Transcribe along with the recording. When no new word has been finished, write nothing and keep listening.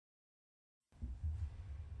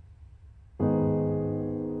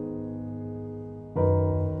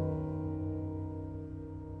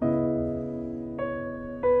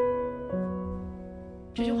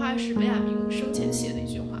话是本雅明生前写的一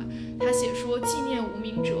句话，他写说纪念无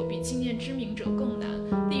名者比纪念知名者更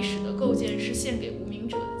难，历史的构建是献给无名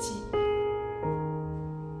者的记忆。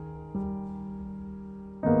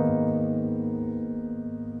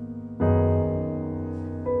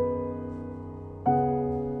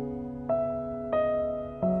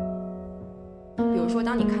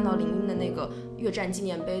当你看到林荫的那个越战纪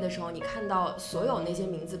念碑的时候，你看到所有那些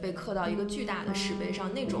名字被刻到一个巨大的石碑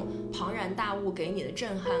上，那种庞然大物给你的震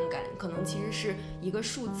撼感，可能其实是一个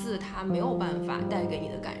数字它没有办法带给你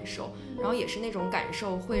的感受，然后也是那种感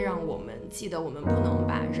受会让我们记得我们不能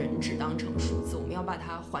把人只当成数字，我们要把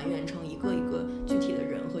它还原成一个一个具体的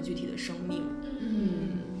人和具体的生命。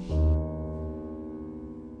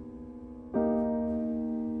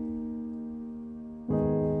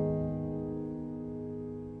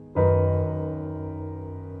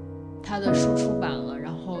他的书出版了，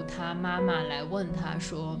然后他妈妈来问他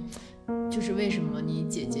说，就是为什么你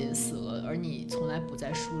姐姐死了，而你从来不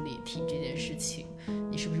在书里提这件事情，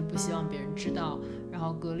你是不是不希望别人知道？然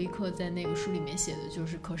后格里克在那个书里面写的就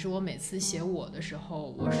是，可是我每次写我的时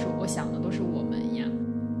候，我想的都是我们呀。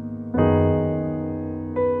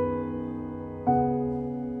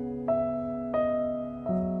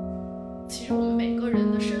其实我们每个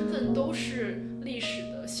人的身份都是历史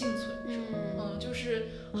的幸存者，就是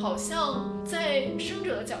好像在生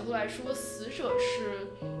者的角度来说，死者是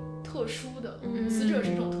特殊的，死者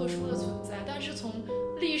是一种特殊的存在，但是从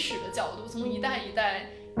历史的角度，从一代一代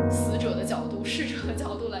死者的角度、逝者的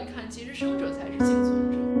角度来看，其实生者才是幸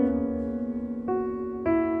存者。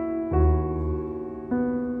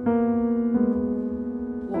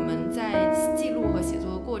我们在记录和写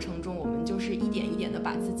作的过程中，我们就是一点一点的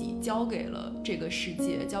把自己交给了这个世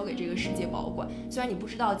界，交给这个世界保管。虽然你不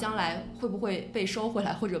知道将来会不会被收回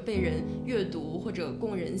来，或者被人阅读，或者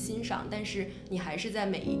供人欣赏，但是你还是在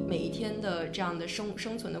每一天的这样的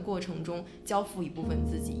生存的过程中，交付一部分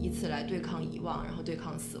自己，以此来对抗遗忘，然后对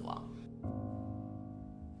抗死亡。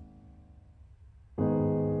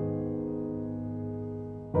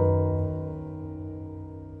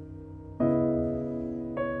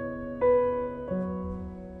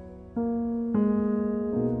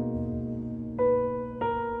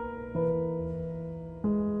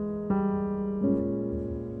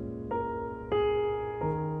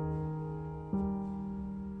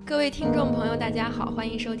各位听众朋友大家好，欢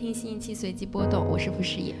迎收听新一期随机波动，我是傅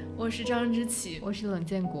诗野，我是张之琪，我是冷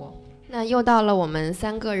建国。那又到了我们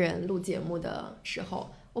三个人录节目的时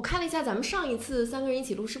候，我看了一下咱们上一次三个人一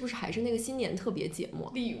起录是不是还是那个新年特别节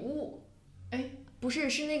目礼物？不是，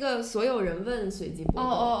是那个所有人问随机波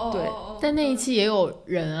动。对，但那一期也有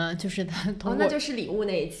人啊，就是他通过那就是礼物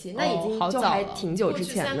那一期，那已经就还挺久之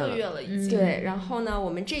前的了，过去3个月了已经。对，然后呢，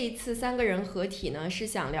我们这一次三个人合体呢，是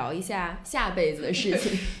想聊一下下辈子的事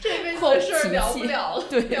情，这辈子的事儿聊不了了，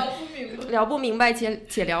对，聊不明白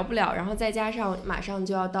且聊不了，然后再加上马上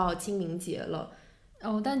就要到清明节了。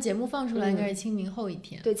但节目放出来应该是清明后一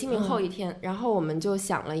天。对，清明后一天。然后我们就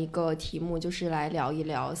想了一个题目，就是来聊一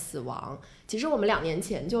聊死亡。其实我们2年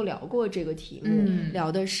前就聊过这个题目，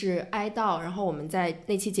聊的是哀悼。然后我们在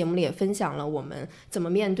那期节目里也分享了我们怎么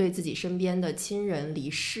面对自己身边的亲人离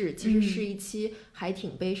世，其实是一期还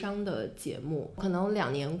挺悲伤的节目。可能2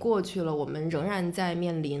年过去了，我们仍然在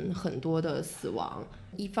面临很多的死亡。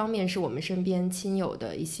一方面是我们身边亲友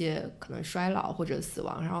的一些可能衰老或者死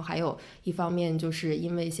亡，然后还有一方面就是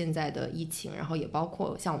因为现在的疫情，然后也包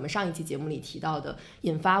括像我们上一期节目里提到的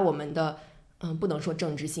引发我们的不能说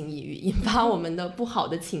政治性抑郁，引发我们的不好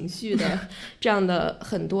的情绪的这样的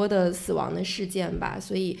很多的死亡的事件吧。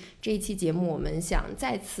所以这一期节目我们想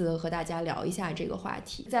再次和大家聊一下这个话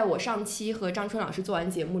题。在我上期和张春老师做完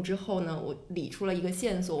节目之后呢，我理出了一个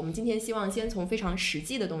线索，我们今天希望先从非常实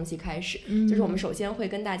际的东西开始，就是我们首先会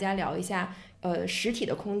跟大家聊一下实体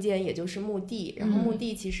的空间，也就是墓地。然后墓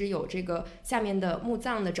地其实有这个下面的墓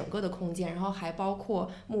葬的整个的空间，然后还包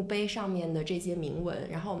括墓碑上面的这些铭文，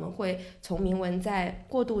然后我们会从铭文再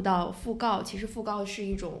过渡到讣告。其实讣告是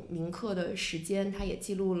一种铭刻的时间，它也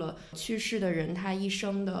记录了去世的人他一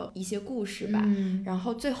生的一些故事吧。然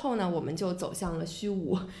后最后呢，我们就走向了虚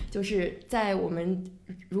无，就是在我们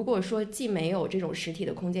如果说既没有这种实体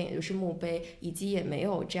的空间，也就是墓碑，以及也没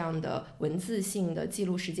有这样的文字性的记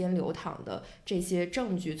录时间流淌的这些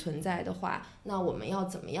证据存在的话，那我们要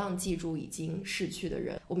怎么样记住已经逝去的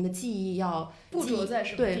人？我们的记忆要附着在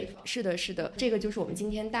什么地方？对，是的，这个就是我们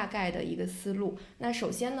今天大概的一个思路。那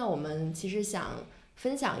首先呢，我们其实想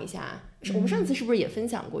分享一下，我们上次是不是也分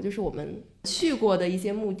享过，就是我们去过的一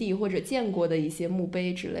些墓地或者见过的一些墓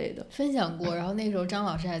碑之类的，分享过。然后那时候张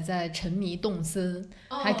老师还在沉迷动森，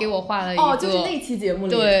还给我画了一个就是那期节目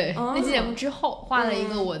里，对，那期节目之后画了一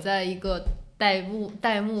个我在一个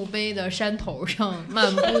带墓碑的山头上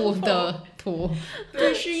漫步的图。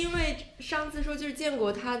对，是因为上次说就是见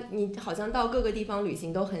过他，你好像到各个地方旅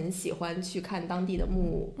行都很喜欢去看当地的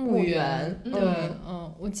墓园。对，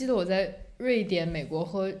我记得我在瑞典、美国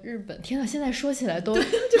和日本，天哪，现在说起来都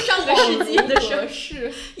就上个世纪的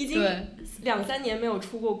事，已经2-3年没有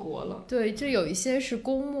出过国了。对，就有一些是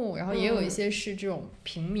公墓，然后也有一些是这种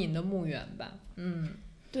平民的墓园吧。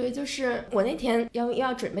对，就是我那天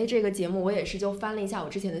要准备这个节目，我也是就翻了一下我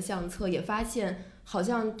之前的相册，也发现好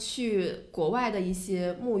像去国外的一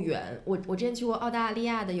些墓园，我之前去过澳大利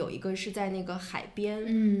亚的，有一个是在那个海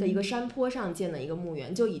边的一个山坡上建的一个墓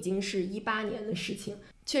园，就已经是18年的事情，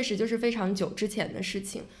确实就是非常久之前的事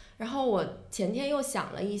情。然后我前天又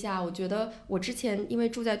想了一下，我觉得我之前因为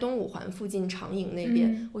住在东五环附近长营那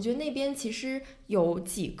边，我觉得那边其实有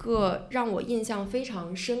几个让我印象非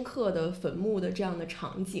常深刻的坟墓的这样的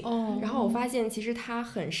场景。然后我发现其实它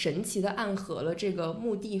很神奇的暗合了这个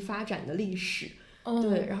墓地发展的历史。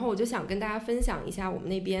对，然后我就想跟大家分享一下我们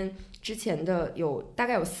那边之前的大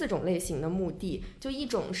概有4种类型的墓地。就一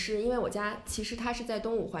种是因为我家其实它是在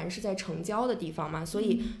东五环，是在城郊的地方嘛，所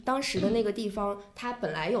以当时的那个地方它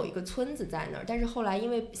本来有一个村子在那儿，但是后来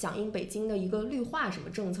因为响应北京的一个绿化什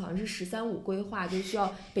么政策，好像是13.5规划，就需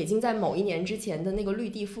要北京在某一年之前的那个绿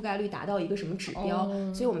地覆盖率达到一个什么指标，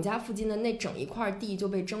所以我们家附近的那整一块地就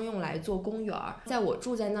被征用来做公园。在我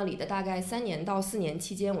住在那里的大概3年到4年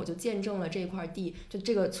期间，我就见证了这块地，就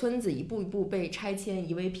这个村子一步一步被拆迁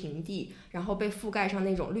夷为平地，然后被覆盖上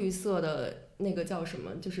那种绿色的那个叫什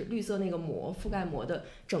么，就是绿色那个膜，覆盖膜的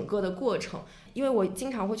整个的过程。因为我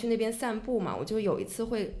经常会去那边散步嘛，我就有一次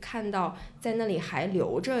会看到在那里还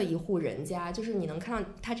留着一户人家，就是你能看到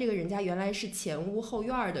他这个人家原来是前屋后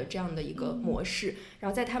院的这样的一个模式，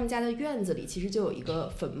然后在他们家的院子里其实就有一个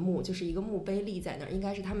坟墓，就是一个墓碑立在那儿，应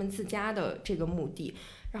该是他们自家的这个墓地。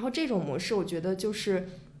然后这种模式我觉得就是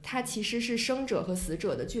它其实是生者和死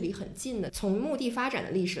者的距离很近的。从墓地发展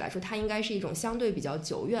的历史来说，它应该是一种相对比较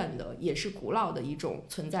久远的，也是古老的一种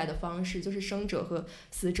存在的方式，就是生者和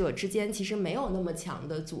死者之间其实没有那么强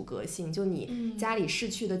的阻隔性，就你家里逝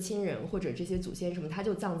去的亲人或者这些祖先什么，他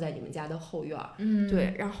就葬在你们家的后院。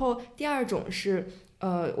对。然后第二种是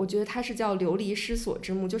我觉得它是叫流离失所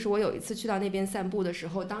之墓，就是我有一次去到那边散步的时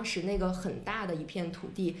候，当时那个很大的一片土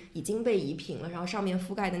地已经被移平了，然后上面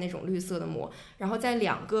覆盖的那种绿色的膜，然后在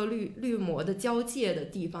2个绿膜的交界的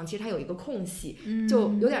地方，其实它有一个空隙，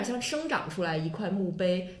就有点像生长出来一块墓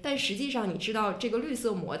碑，但实际上你知道这个绿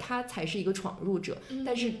色膜它才是一个闯入者，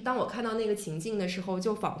但是当我看到那个情境的时候，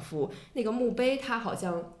就仿佛那个墓碑它好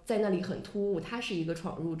像在那里很突兀，它是一个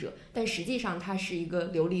闯入者，但实际上它是一个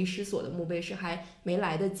流离失所的墓碑，是还没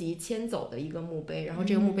来得及迁走的一个墓碑，然后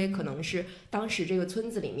这个墓碑可能是当时这个村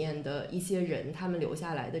子里面的一些人他们留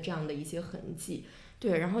下来的这样的一些痕迹。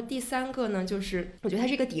对，然后第3个呢，就是我觉得它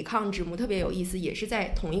是一个抵抗之墓，特别有意思，也是在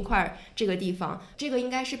同一块这个地方。这个应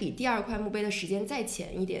该是比第2块墓碑的时间再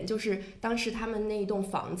前一点，就是当时他们那一栋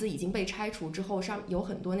房子已经被拆除之后，上有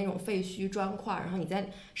很多那种废墟砖块，然后你在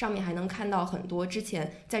上面还能看到很多之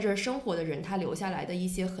前在这儿生活的人他留下来的一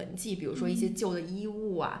些痕迹，比如说一些旧的衣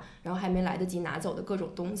物啊，然后还没来得及拿走的各种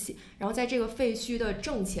东西。然后在这个废墟的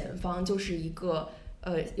正前方就是一个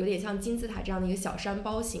有点像金字塔这样的一个小山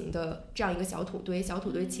包型的这样一个小土堆，小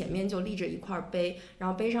土堆前面就立着一块碑，然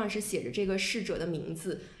后碑上是写着这个逝者的名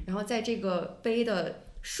字，然后在这个碑的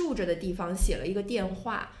竖着的地方写了一个电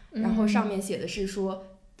话，然后上面写的是说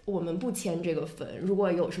我们不迁这个坟，如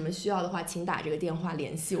果有什么需要的话请打这个电话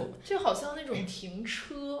联系我们。这好像那种停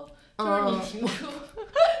车，就是你停车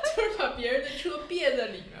就是把别人的车别在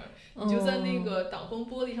里面，你就在那个挡风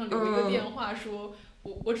玻璃上留一个电话说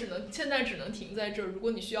我现在只能停在这儿，如果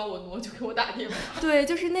你需要我挪就给我打电话。对，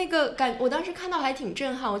就是那个我当时看到还挺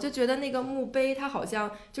震撼，我就觉得那个墓碑它好像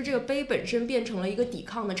就这个碑本身变成了一个抵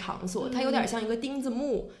抗的场所，它有点像一个钉子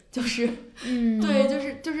墓，就是对，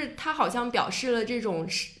就是它好像表示了这种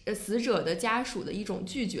死者的家属的一种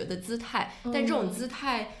拒绝的姿态，但这种姿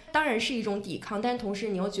态当然是一种抵抗，但同时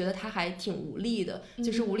你又觉得他还挺无力的，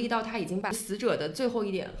就是无力到他已经把死者的最后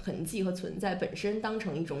一点痕迹和存在本身当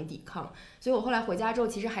成一种抵抗。所以我后来回家之后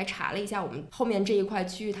其实还查了一下我们后面这一块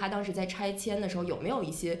区域他当时在拆迁的时候有没有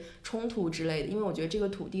一些冲突之类的，因为我觉得这个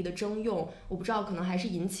土地的征用我不知道可能还是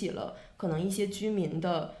引起了可能一些居民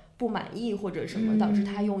的不满意或者什么，导致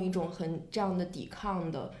他用一种很这样的抵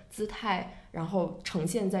抗的姿态然后呈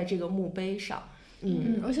现在这个墓碑上。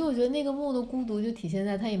而且我觉得那个墓的孤独就体现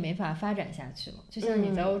在它也没法发展下去了，就像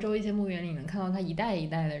你在欧洲一些墓园里能看到它一代一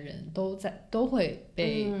代的人都会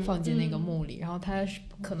被放进那个墓里，然后它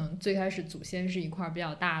可能最开始祖先是一块比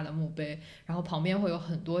较大的墓碑，然后旁边会有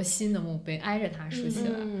很多新的墓碑挨着它竖起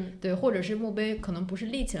来，对，或者是墓碑可能不是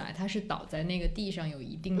立起来，它是倒在那个地上有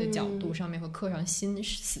一定的角度，上面会刻上新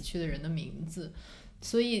死去的人的名字，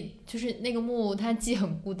所以就是那个墓它既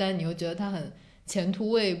很孤单，你又觉得它很前途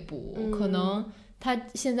未卜，可能他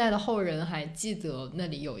现在的后人还记得那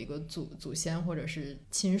里有一个祖先或者是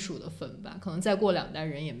亲属的坟吧，可能再过2代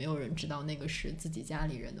人也没有人知道那个是自己家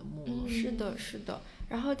里人的墓了。是的是的。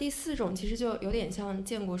然后第4种其实就有点像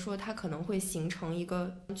建国说它可能会形成一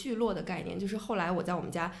个聚落的概念，就是后来我在我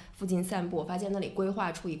们家附近散步，我发现那里规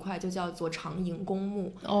划出一块就叫做长营公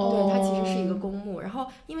墓，对，它其实是一个公墓。然后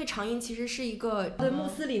因为长营其实是一个穆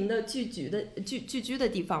斯林的聚居的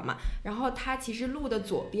地方嘛，然后它其实路的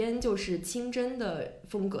左边就是清真的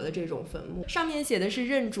风格的这种坟墓，上面写的是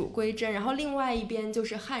认主归真，然后另外一边就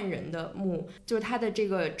是汉人的墓，就是它的这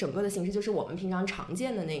个整个的形式就是我们平常常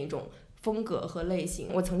见的那一种风格和类型。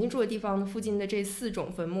我曾经住的地方附近的这4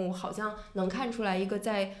种坟墓好像能看出来一个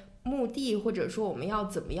在墓地或者说我们要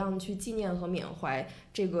怎么样去纪念和缅怀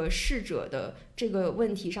这个逝者的这个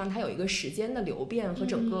问题上，它有一个时间的流变和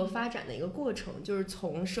整个发展的一个过程，就是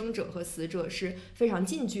从生者和死者是非常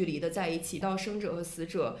近距离的在一起，到生者和死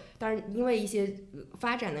者当然因为一些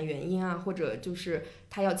发展的原因啊，或者就是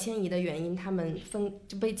他要迁移的原因，他们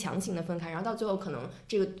就被强行的分开，然后到最后可能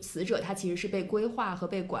这个死者他其实是被规划和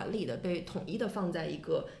被管理的，被统一的放在一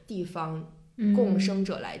个地方供生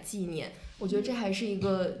者来纪念。我觉得这还是一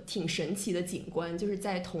个挺神奇的景观，就是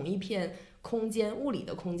在同一片空间物理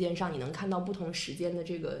的空间上，你能看到不同时间的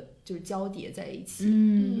这个就是交叠在一起。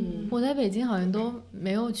我在北京好像都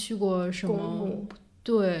没有去过什么公墓，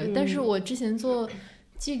对，但是我之前做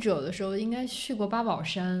记者的时候应该去过八宝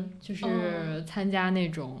山，就是参加那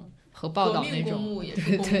种和报道那种，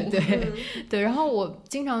对。然后我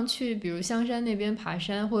经常去，比如香山那边爬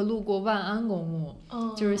山，会路过万安公墓，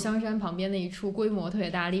就是香山旁边的一处规模特别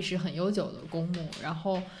大、历史很悠久的公墓。然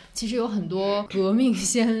后其实有很多革命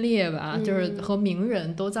先烈吧，就是和名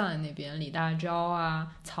人都葬在那边，李大钊啊、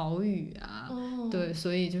曹禺啊，对，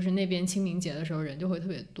所以就是那边清明节的时候人就会特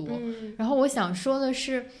别多。然后我想说的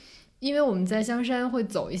是，因为我们在香山会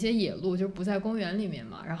走一些野路，就是不在公园里面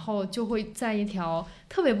嘛，然后就会在一条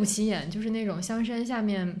特别不起眼，就是那种香山下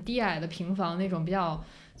面低矮的平房那种比较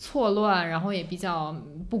错乱，然后也比较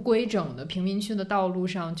不规整的平民区的道路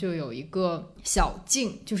上，就有一个小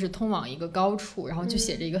径，就是通往一个高处，然后就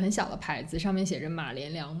写着一个很小的牌子，上面写着马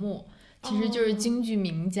连良墓。其实就是京剧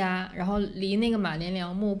名家，然后离那个马连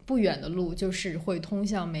良墓不远的路就是会通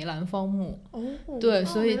向梅兰芳墓。对，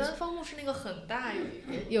所以梅兰芳墓是那个很大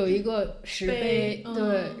有一个石碑，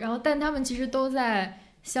对，然后但他们其实都在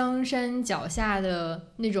香山脚下的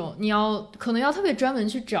那种，你可能要特别专门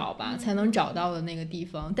去找吧，才能找到的那个地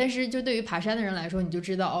方。但是就对于爬山的人来说，你就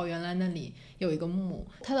知道原来那里有一个墓，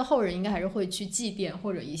他的后人应该还是会去祭奠，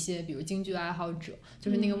或者一些比如京剧爱好者，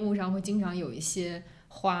就是那个墓上会经常有一些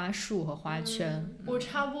花束和花圈。我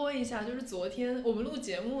插播一下，就是昨天我们录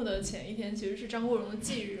节目的前一天其实是张国荣的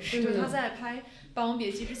忌日，就是他在拍《霸王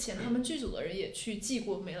别姬》之前，他们剧组的人也去祭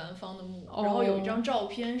过梅兰芳的墓，然后有一张照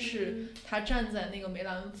片是他站在那个梅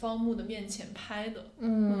兰芳墓的面前拍的。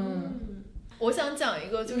我想讲一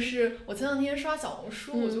个，就是我前2天刷小红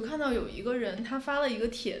书，我就看到有一个人他发了一个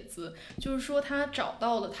帖子，就是说他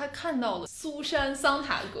看到了苏珊桑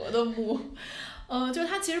塔格的墓。就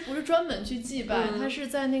他其实不是专门去祭拜，他是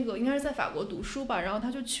在那个应该是在法国读书吧，然后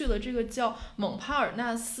他就去了这个叫蒙帕尔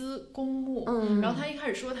纳斯公墓，然后他一开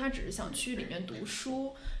始说他只是想去里面读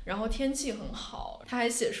书，然后天气很好，他还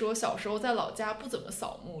写说小时候在老家不怎么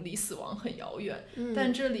扫墓，离死亡很遥远，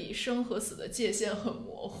但这里生和死的界限很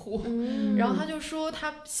模糊，然后他就说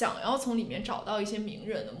他想要从里面找到一些名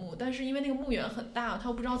人的墓，但是因为那个墓园很大，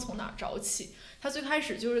他不知道从哪找起。他最开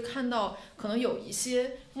始就是看到可能有一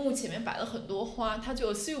些墓前面摆了很多花，他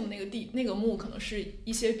就 assume 那个墓可能是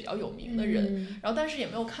一些比较有名的人，然后但是也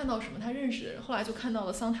没有看到什么他认识的人，后来就看到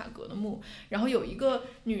了桑塔格的墓，然后有一个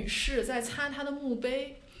女士在擦他的墓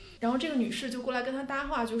碑，然后这个女士就过来跟他搭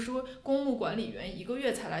话，就说公墓管理员1个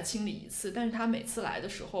月才来清理一次，但是他每次来的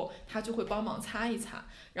时候他就会帮忙擦一擦，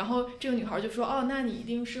然后这个女孩就说那你一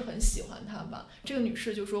定是很喜欢他吧，这个女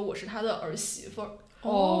士就说我是他的儿媳妇儿。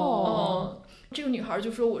这个女孩就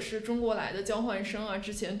说我是中国来的交换生啊，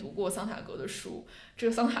之前读过桑塔格的书，这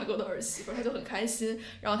个桑塔格的儿媳妇，她就很开心，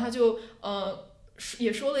然后她就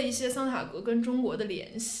也说了一些桑塔格跟中国的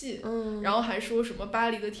联系，然后还说什么巴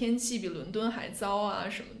黎的天气比伦敦还糟啊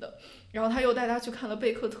什么的，然后她又带她去看了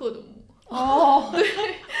贝克特的墓。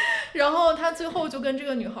对，然后他最后就跟这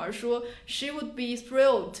个女孩说 She would be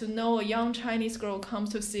thrilled to know a young Chinese girl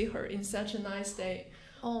comes to see her in such a nice day。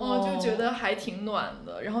就觉得还挺暖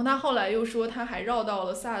的。然后他后来又说他还绕到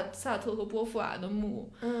了萨特和波伏娃的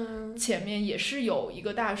墓，前面也是有一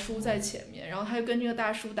个大叔在前面，然后他就跟这个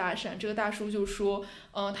大叔搭讪，这个大叔就说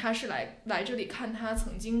他是来这里看他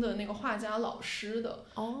曾经的那个画家老师的，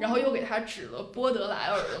然后又给他指了波德莱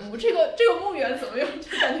尔的墓。这个墓园怎么样，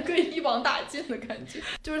就感觉可以一网打尽的感觉。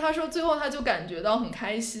就是他说最后他就感觉到很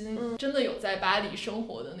开心，真的有在巴黎生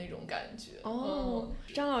活的那种感觉。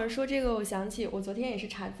张老师说这个我想起我昨天也是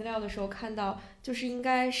查资料的时候看到，就是应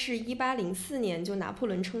该是1804年就拿破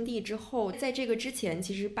仑称帝之后，在这个之前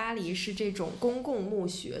其实巴黎是这种公共墓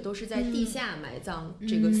穴，都是在地下埋葬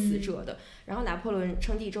这个死者的。然后拿破仑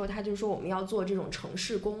称帝之后，他就说我们要做这种城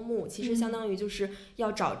市公墓，其实相当于就是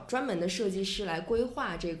要找专门的设计师来规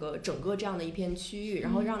划这个整个这样的一片区域，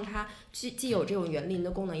然后让它既有这种园林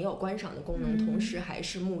的功能，也有观赏的功能，同时还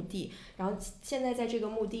是墓地。然后现在在这个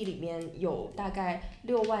墓地里面有大概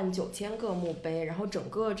69000个墓碑，然后整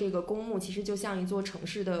个这个公墓其实就像一座城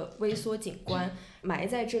市的微缩景观，埋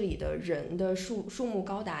在这里的人的数目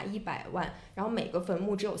高达100万，然后每个坟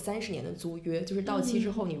墓只有30年的租约，就是到期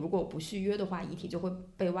之后你如果不续约的话，遗体就会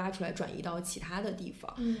被挖出来转移到其他的地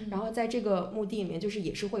方。然后在这个墓地里面就是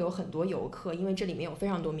也是会有很多游客，因为这里面有非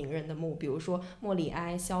常多名人的墓，比如说莫里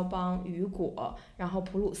埃、肖邦、雨果，然后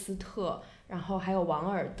普鲁斯特，然后还有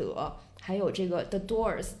王尔德，还有这个 The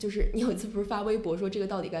Doors， 就是你有一次不是发微博说这个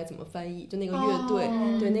到底该怎么翻译，就那个乐队，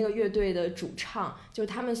对，那个乐队的主唱，就是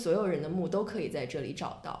他们所有人的墓都可以在这里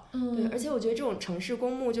找到。对，而且我觉得这种城市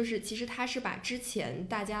公墓就是其实它是把之前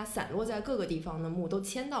大家散落在各个地方的墓都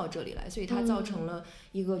迁到这里来，所以它造成了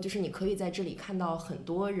一个就是你可以在这里看到很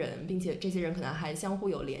多人，并且这些人可能还相互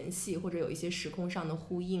有联系，或者有一些时空上的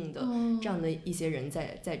呼应的这样的一些人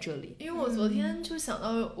在这里。因为我昨天就想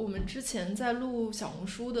到我们之前在录小红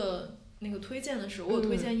书的那个推荐的时候，我有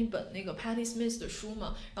推荐一本那个 Patti Smith 的书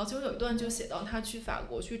嘛，然后其中有一段就写到他去法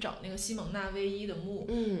国去找那个西蒙娜威伊的墓，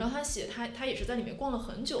然后他也是在里面逛了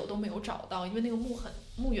很久都没有找到，因为那个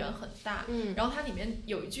墓园很大，然后他里面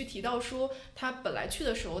有一句提到说他本来去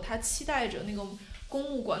的时候他期待着那个公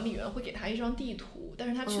墓管理员会给他一张地图，但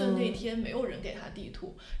是他去的那天没有人给他地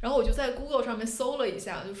图，然后我就在 Google 上面搜了一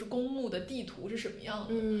下，就是公墓的地图是什么样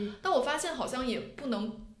的，但我发现好像也不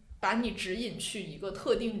能把你指引去一个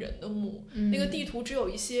特定人的墓，那个地图只有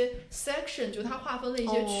一些 section， 就它划分了一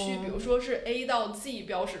些区，比如说是 A 到 Z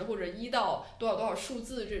标识的，或者1到多少多少数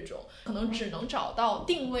字这种，可能只能找到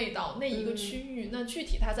定位到那一个区域，那具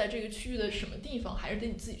体它在这个区域的什么地方还是得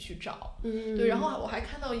你自己去找。对，然后我还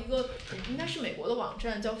看到一个应该是美国的网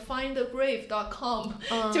站叫 findthegrave.com，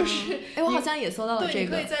 就是我好像也搜到了这个，对，你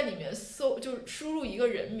可以在里面搜，就是输入一个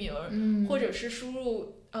人名，或者是输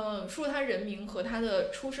入他人名和他的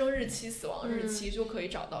出生日期、死亡日期，就可以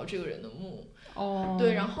找到这个人的墓。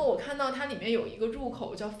对，然后我看到它里面有一个入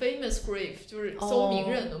口叫 Famous Grave， 就是搜名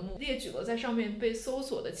人的墓，列举了在上面被搜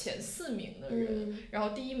索的前4名的人，然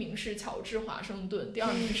后第1名是乔治华盛顿，第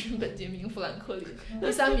2名是本杰明富兰克林，第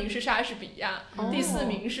3名是莎士比亚，第4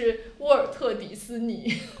名是沃尔特迪斯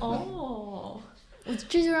尼。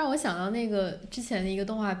这就让我想到那个之前的一个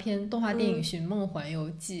动画电影《寻梦环游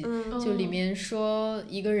记》，就里面说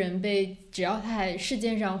一个人只要他还世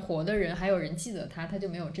界上活的人还有人记得他就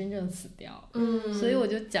没有真正死掉。所以我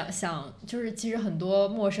就想就是其实很多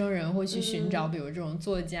陌生人会去寻找比如这种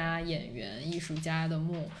作家、演员、艺术家的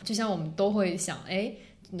墓，就像我们都会想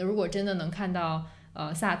如果真的能看到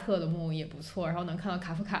萨特的墓也不错，然后能看到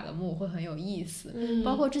卡夫卡的墓会很有意思，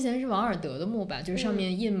包括之前是王尔德的墓吧，就是上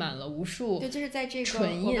面印满了无数对，就是在这个纯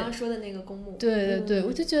印我刚刚说的那个公墓。对，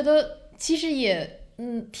我就觉得其实也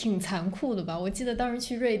挺残酷的吧。我记得当时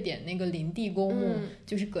去瑞典那个林地公墓，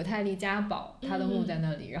就是葛泰丽嘉堡他的墓在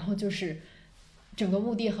那里，然后就是整个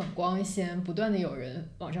墓地很光鲜，不断的有人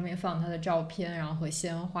往上面放他的照片，然后和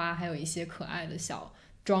鲜花，还有一些可爱的小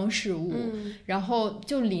装饰物，然后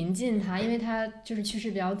就临近他，因为他就是去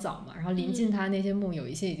世比较早嘛，然后临近他那些墓有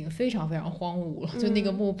一些已经非常非常荒芜了，就那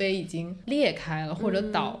个墓碑已经裂开了或者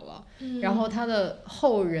倒了，然后他的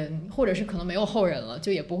后人或者是可能没有后人了，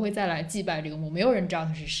就也不会再来祭拜这个墓，没有人知道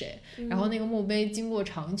他是谁，然后那个墓碑经过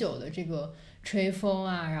长久的这个吹风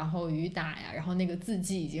啊，然后雨打呀，然后那个字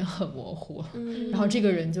迹已经很模糊了，然后这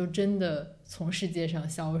个人就真的从世界上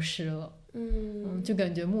消失了。就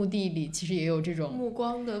感觉墓地里其实也有这种目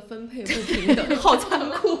光的分配不平等，好残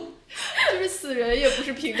酷，就是死人也不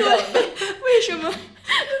是平等的。为什么？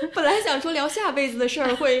本来想说聊下辈子的事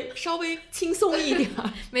儿会稍微轻松一点，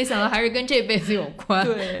没想到还是跟这辈子有关。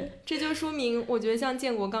对，这就说明，我觉得像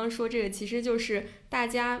建国刚说这个，其实就是大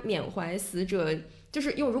家缅怀死者就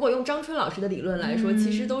是如果用张春老师的理论来说，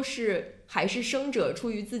其实都是还是生者出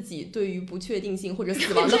于自己对于不确定性或者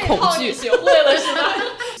死亡的恐惧学会了是吧？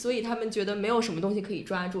所以他们觉得没有什么东西可以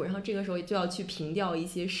抓住，然后这个时候就要去平掉一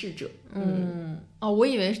些逝者。我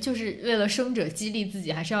以为就是为了生者激励自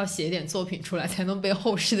己，还是要写点作品出来才能被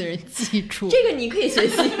后世的人记住。这个你可以学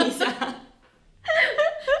习一下。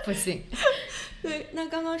不行。对，那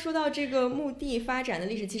刚刚说到这个墓地发展的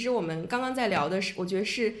历史，其实我们刚刚在聊的是，我觉得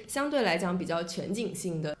是相对来讲比较全景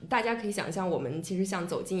性的。大家可以想象，我们其实像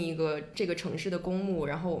走进一个这个城市的公墓，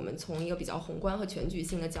然后我们从一个比较宏观和全局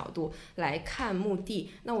性的角度来看墓地，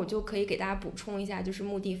那我就可以给大家补充一下，就是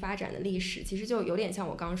墓地发展的历史，其实就有点像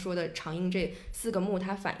我刚刚说的长映这4个墓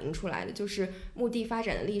它反映出来的，就是墓地发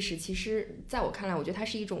展的历史。其实在我看来，我觉得它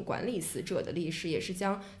是一种管理死者的历史，也是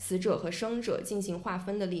将死者和生者进行划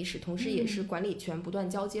分的历史，同时也是管理权不断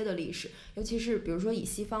交接的历史。尤其是比如说以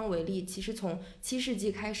西方为例，其实从7世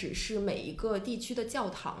纪开始是每一个地区的教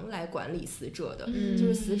堂来管理死者的，就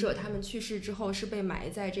是死者他们去世之后是被埋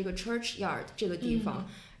在这个 churchyard 这个地方。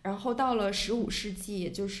然后到了15世纪，也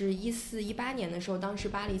就是1418年的时候，当时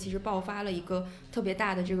巴黎其实爆发了一个特别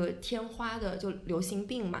大的这个天花的就流行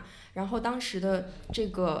病嘛，然后当时的这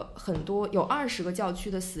个很多有20个教区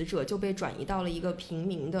的死者就被转移到了一个平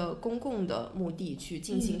民的公共的墓地去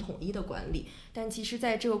进行统一的管理。但其实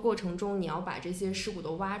在这个过程中，你要把这些尸骨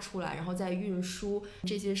都挖出来，然后再运输，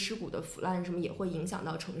这些尸骨的腐烂什么也会影响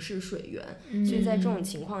到城市水源。所以在这种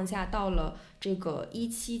情况下，到了这个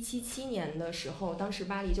1777年的时候，当时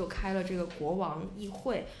巴黎就开了这个国王议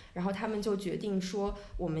会，然后他们就决定说，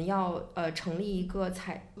我们要成立一个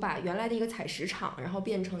把原来的一个采石场，然后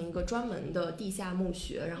变成一个专门的地下墓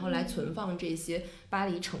穴，然后来存放这些巴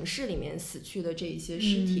黎城市里面死去的这一些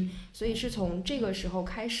尸体。所以是从这个时候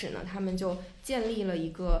开始呢，他们就建立了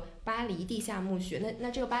一个巴黎地下墓穴。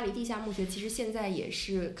那这个巴黎地下墓穴其实现在也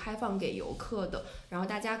是开放给游客的，然后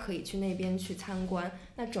大家可以去那边去参观。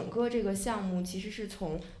那整个这个项目其实是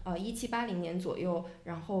从1780年左右，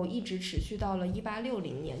然后一直持续到了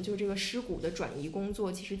1860年，就这个尸骨的转移工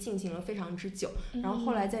作其实进行了非常之久。然后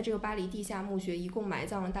后来在这个巴黎地下墓穴一共埋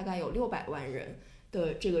葬了大概有600万人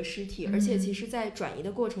的这个尸体，而且其实在转移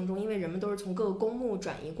的过程中，因为人们都是从各个公墓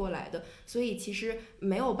转移过来的，所以其实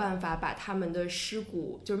没有办法把他们的尸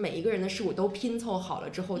骨，就是每一个人的尸骨都拼凑好了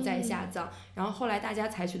之后再下葬。然后后来大家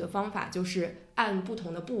采取的方法就是按不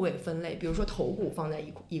同的部位分类，比如说头骨放在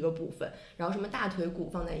一个部分，然后什么大腿骨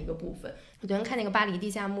放在一个部分。我昨天看那个巴黎地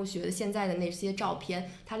下墓穴的现在的那些照片，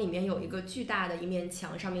它里面有一个巨大的一面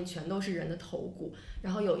墙，上面全都是人的头骨，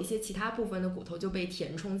然后有一些其他部分的骨头就被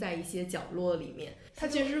填充在一些角落里面。它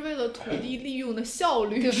其实是为了土地利用的效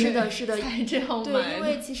率，是的才这样埋的。对，因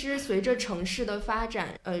为其实随着城市的发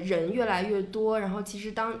展，人越来越多，然后其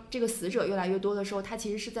实当这个死者越来越多的时候，它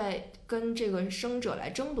其实是在跟这个生者来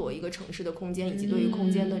争夺一个城市的空间以及对于空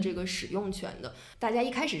间的这个使用权的。大家一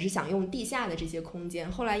开始是想用地下的这些空间，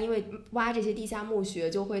后来因为挖这些地下墓穴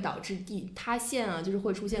就会导致地塌陷啊，就是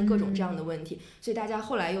会出现各种这样的问题，所以大家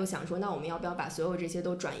后来又想说，那我们要不要把所有这些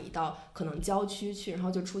都转移到可能郊区去，然后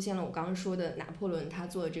就出现了我刚刚说的拿破仑他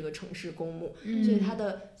做的这个城市公墓。所以它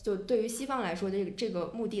的就对于西方来说，这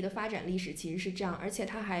个墓地的发展历史其实是这样，而且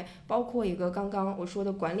它还包括一个刚刚我说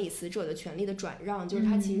的管理死者的权利的转让，就是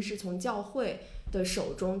它其实是从教会的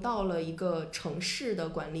手中到了一个城市的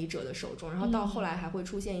管理者的手中，然后到后来还会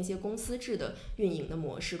出现一些公司制的运营的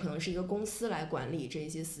模式，可能是一个公司来管理这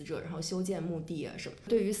些死者，然后修建墓地啊什么。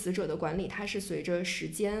对于死者的管理，它是随着时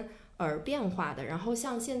间而变化的。然后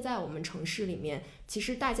像现在我们城市里面，其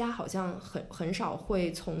实大家好像很少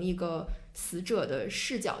会从一个死者的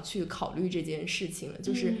视角去考虑这件事情了，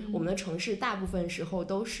就是我们的城市大部分时候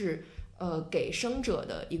都是给生者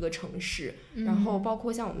的一个城市，然后包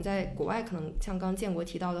括像我们在国外可能像刚建国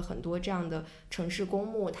提到的很多这样的城市公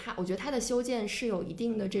墓，我觉得它的修建是有一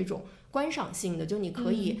定的这种观赏性的，就你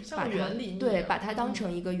可以把它对把它当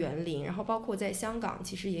成一个园林，然后包括在香港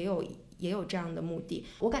其实也有这样的墓地。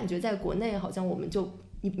我感觉在国内好像我们就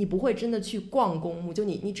你不会真的去逛公墓，就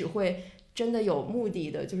你只会真的有目的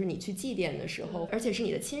的，就是你去祭奠的时候，而且是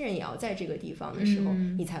你的亲人也要在这个地方的时候，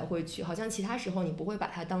你才会去，好像其他时候你不会把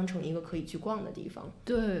它当成一个可以去逛的地方。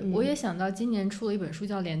对，我也想到今年出了一本书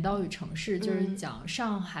叫《镰刀与城市》，就是讲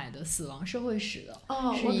上海的死亡社会史的，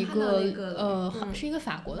是一个是一个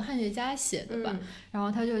法国的汉学家写的吧，然后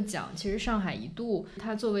他就讲其实上海一度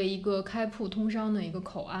它作为一个开埠通商的一个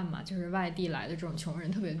口岸嘛，就是外地来的这种穷人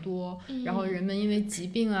特别多，然后人们因为疾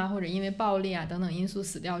病啊或者因为暴力啊等等因素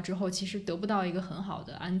死掉之后，其实得不到一个很好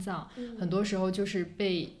的安葬，很多时候就是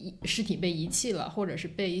被尸体被遗弃了，或者是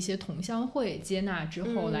被一些同乡会接纳之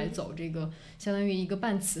后来走这个相当于一个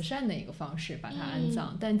办慈善的一个方式把它安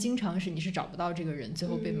葬，但经常是你是找不到这个人最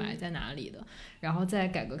后被埋在哪里的。然后在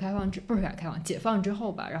解放之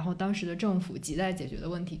后吧，然后当时的政府亟待解决的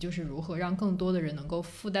问题就是如何让更多的人能够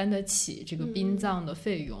负担得起这个殡葬的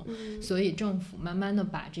费用，所以政府慢慢的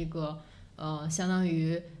把这个相当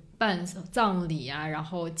于办葬礼啊，然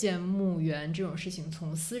后建墓园这种事情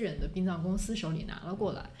从私人的殡葬公司手里拿了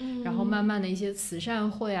过来，然后慢慢的一些慈善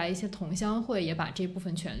会啊，一些同乡会也把这部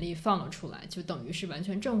分权利放了出来，就等于是完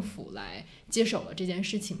全政府来接手了这件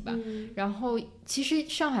事情吧。然后其实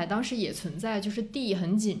上海当时也存在就是地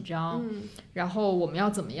很紧张，然后我们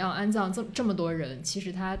要怎么样安葬这么多人，其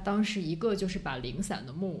实他当时一个就是把零散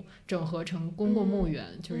的墓整合成公共墓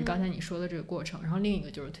园，就是刚才你说的这个过程，然后另一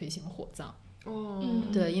个就是推行火葬。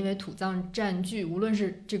对，因为土葬占据无论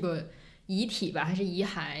是这个遗体吧还是遗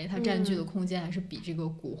骸，它占据的空间还是比这个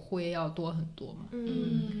骨灰要多很多嘛。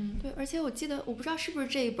对，而且我记得我不知道是不是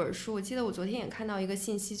这一本书，我记得我昨天也看到一个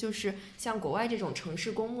信息，就是像国外这种城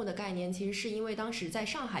市公墓的概念，其实是因为当时在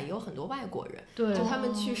上海也有很多外国人，对，就他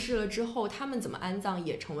们去世了之后，他们怎么安葬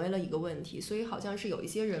也成为了一个问题，所以好像是有一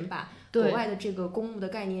些人把国外的这个公墓的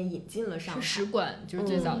概念引进了上海。是使馆就是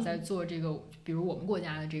最早在做这个，比如我们国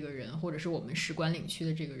家的这个人，或者是我们使馆领区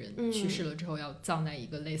的这个人，去世了之后要葬在一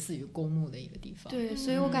个类似于公墓的一个地方。对，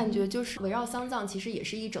所以我感觉就是围绕丧葬其实也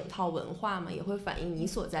是一整套文化嘛，也会反映你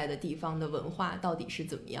所在的地方的文化到底是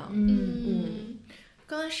怎么样。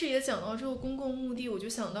刚才视野讲到这个公共墓地，我就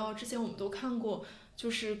想到之前我们都看过，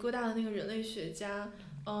就是哥大的那个人类学家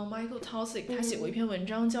Michael Taussig 他写过一篇文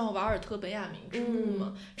章叫瓦尔特本雅明之墓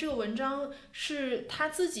嘛，这个文章是他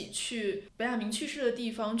自己去本雅明去世的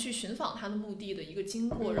地方去寻访他的墓地的一个经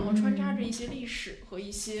过，然后穿插着一些历史和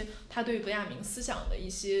一些他对本雅明思想的一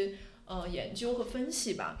些研究和分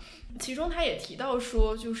析吧。其中他也提到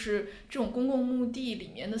说，就是这种公共墓地里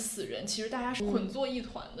面的死人其实大家是混作一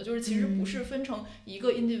团的，就是其实不是分成一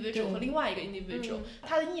个 individual 和另外一个 individual，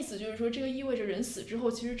他的意思就是说这个意味着人死之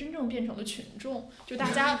后其实真正变成了群众，就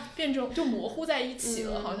大家变成就模糊在一起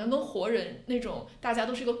了，好像跟活人那种大家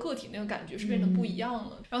都是一个个体那个感觉是变成不一样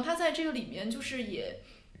了。然后他在这个里面就是也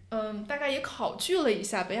大概也考据了一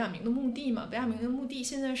下本雅明的墓地嘛，本雅明的墓地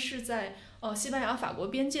现在是在西班牙法国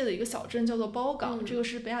边界的一个小镇叫做包港，这个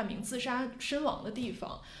是本雅明自杀身亡的地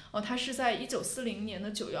方。他是在1940年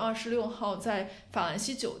的9月26号在法兰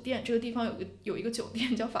西酒店这个地方有一个酒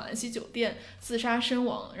店叫法兰西酒店自杀身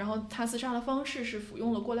亡，然后他自杀的方式是服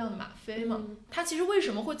用了过量的吗啡嘛。他其实为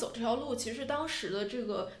什么会走这条路，其实当时的这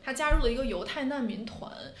个他加入了一个犹太难民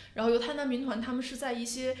团，然后犹太难民团他们是在一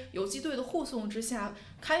些游击队的护送之下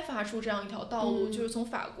开发出这样一条道路，就是从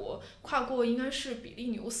法国跨过应该是比利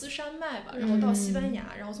牛斯山脉吧，然后到西班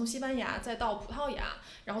牙，然后从西班牙再到葡萄牙，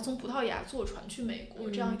然后从葡萄牙坐船去美国，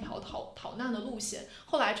这样一条逃难的路线。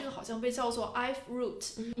后来这个好像被叫做 F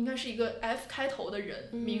route， 应该是一个 F 开头的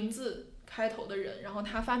人，名字开头的人，然后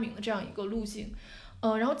他发明了这样一个路径。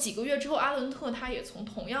然后几个月之后，阿伦特他也从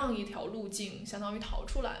同样一条路径相当于逃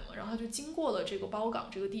出来嘛，然后他就经过了这个包港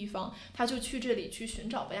这个地方，他就去这里去寻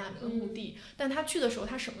找本雅明的墓地，但他去的时候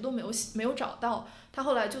他什么都没有找到，他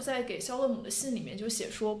后来就在给肖勒姆的信里面就写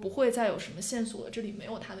说不会再有什么线索了，这里没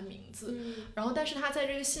有他的名字。然后但是他在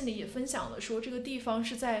这个信里也分享了说这个地方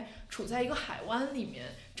是处在一个海湾里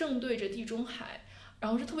面，正对着地中海，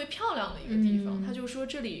然后是特别漂亮的一个地方。他就说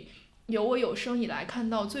这里有我有生以来看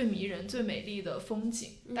到最迷人最美丽的风景，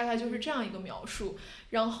大概就是这样一个描述。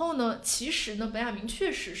然后呢，其实呢本雅明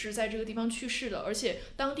确实是在这个地方去世的，而且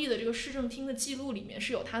当地的这个市政厅的记录里面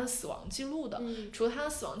是有他的死亡记录的。除了他的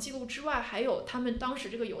死亡记录之外，还有他们当时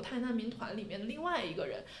这个犹太难民团里面的另外一个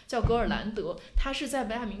人叫格尔兰德，他是在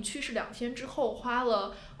本雅明去世2天之后花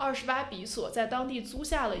了28比索在当地租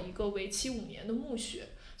下了一个为期5年的墓穴。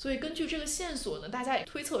所以根据这个线索呢，大家也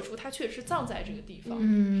推测出他确实是葬在这个地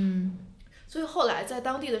方。所以后来在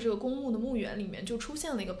当地的这个公墓的墓园里面就出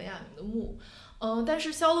现了一个本雅明的墓。但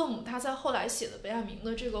是肖勒姆他在后来写的本雅明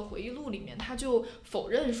的这个回忆录里面，他就否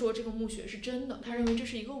认说这个墓穴是真的，他认为这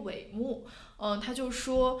是一个伪墓。他就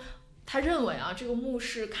说他认为这个墓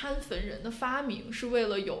是看坟人的发明，是为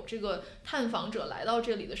了有这个探访者来到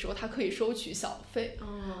这里的时候他可以收取小费。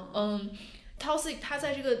Taussig 他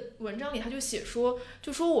在这个文章里他就写说，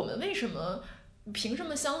我们为什么凭什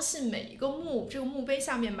么相信每一个墓这个墓碑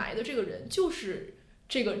下面埋的这个人就是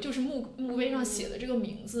这个就是墓碑上写的这个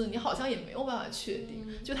名字，你好像也没有办法确定。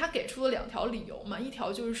就他给出了2条理由嘛，一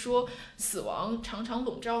条就是说死亡常常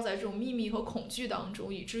笼罩在这种秘密和恐惧当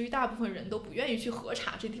中，以至于大部分人都不愿意去核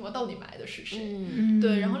查这地方到底埋的是谁。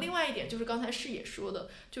对，然后另外一点就是刚才视野说的，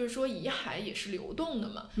就是说遗骸也是流动的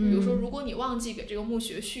嘛。比如说如果你忘记给这个墓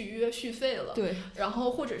穴续费了，对，然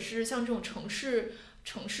后或者是像这种城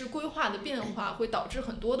市规划的变化会导致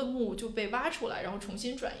很多的墓就被挖出来，然后重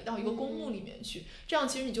新转移到一个公墓里面去，这样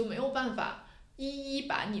其实你就没有办法一一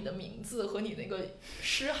把你的名字和你那个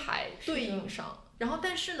尸骸对应上。然后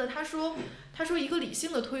但是呢，他说一个理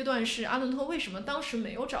性的推断是，阿伦特为什么当时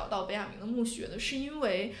没有找到本雅明的墓穴呢？是因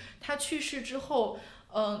为他去世之后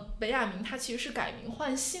本雅明他其实是改名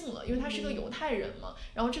换姓了，因为他是个犹太人嘛，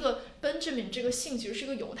然后这个 Benjamin 这个姓其实是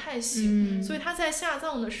个犹太姓，所以他在下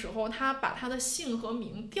葬的时候他把他的姓和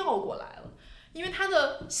名调过来了，因为他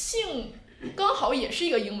的姓刚好也是一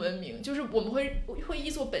个英文名，就是我们会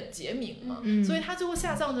译作本杰明嘛，所以他最后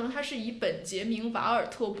下葬的时候他是以本杰明瓦尔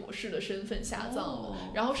特博士的身份下葬的，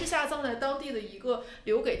然后是下葬在当地的一个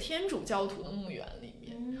留给天主教徒的墓园里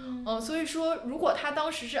面。所以说如果他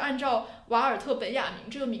当时是按照瓦尔特本雅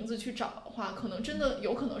明这个名字去找的话，可能真的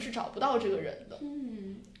有可能是找不到这个人的。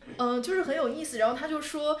就是很有意思。然后他就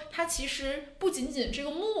说他其实不仅仅这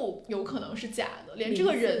个墓有可能是假的，连这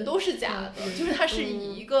个人都是假的，就是他是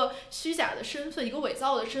以一个虚假的身份，一个伪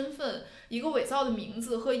造的身份，一个伪造的名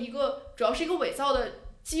字和主要是一个伪造的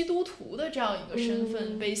基督徒的这样一个身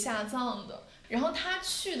份被下葬的。然后他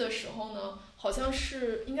去的时候呢，好像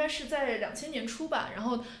是应该是在2000年初吧，然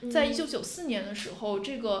后在1994年的时候，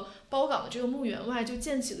这个包港的这个墓园外就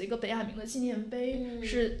建起了一个本雅明的纪念碑，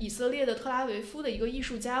是以色列的特拉维夫的一个艺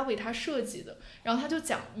术家为他设计的。然后他就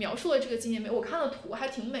描述了这个纪念碑，我看了图还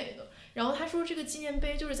挺美的。然后他说这个纪念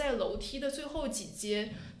碑就是在楼梯的最后几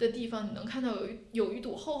阶的地方，你能看到有一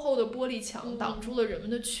堵厚厚的玻璃墙挡住了人们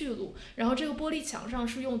的去路，然后这个玻璃墙上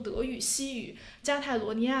是用德语、西语、加泰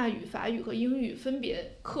罗尼亚语、法语和英语分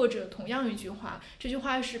别刻着同样一句话，这句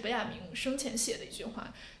话是本雅明生前写的一句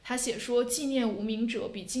话，他写说纪念无名者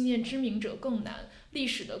比纪念知名者更难，历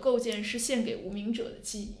史的构建是献给无名者的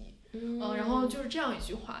记忆。然后就是这样一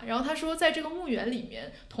句话。然后他说在这个墓园里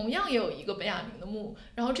面同样也有一个本雅明的墓，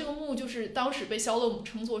然后这个墓就是当时被肖勒姆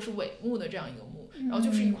称作是伪墓的这样一个墓，然后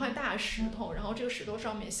就是一块大石头，然后这个石头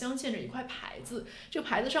上面镶嵌着一块牌子，这个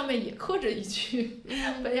牌子上面也刻着一句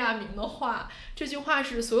本雅明的话，这句话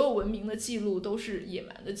是所有文明的记录都是野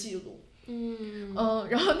蛮的记录。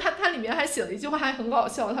然后他里面还写了一句话还很搞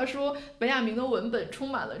笑，他说本雅明的文本充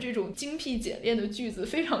满了这种精辟简练的句子，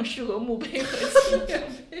非常适合墓碑和纪念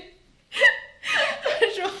碑。他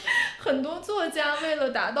说很多作家为了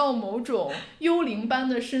达到某种幽灵般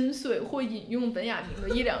的深邃，会引用本雅明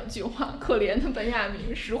的1-2句话，可怜的本雅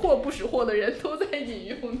明，识货不识货的人都在引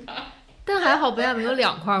用他。但还好本雅明有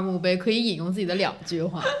2块墓碑可以引用自己的2句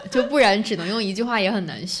话，就不然只能用1句话也很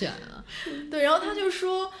难选啊。对，然后他就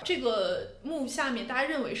说这个墓下面大家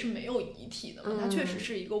认为是没有遗体的嘛，它确实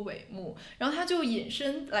是一个伪墓。然后他就引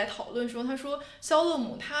申来讨论说，他说肖勒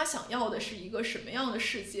姆他想要的是一个什么样的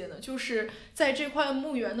世界呢？就是在这块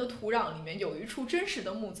墓园的土壤里面有一处真实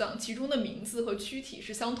的墓葬，其中的名字和躯体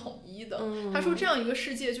是相统一的。他说这样一个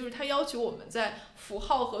世界，就是他要求我们在符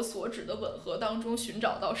号和所指的吻合当中寻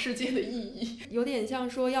找到世界的意义，有点像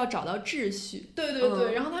说要找到秩序。对对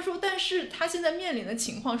对。然后他说但是他现在面临的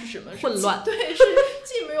情况是什么？混乱。对，是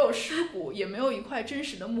既没有尸骨，也没有一块真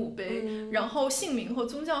实的墓碑，然后姓名和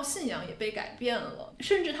宗教信仰也被改变了，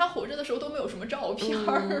甚至他活着的时候都没有什么照片。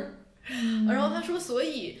然后他说所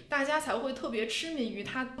以大家才会特别痴迷于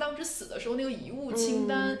他当时死的时候那个遗物清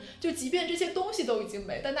单，就即便这些东西都已经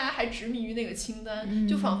没，但大家还执迷于那个清单，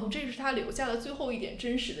就仿佛这是他留下的最后一点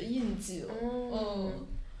真实的印记了。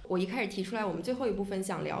我一开始提出来我们最后一部分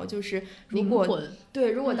想聊就是如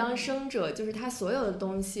果当生者就是他所有的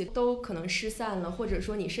东西都可能失散了，或者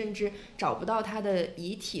说你甚至找不到他的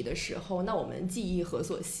遗体的时候，那我们记忆何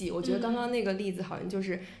所系？我觉得刚刚那个例子好像就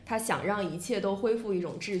是他想让一切都恢复一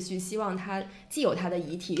种秩序，希望他既有他的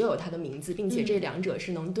遗体又有他的名字，并且这2者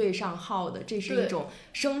是能对上号的，这是一种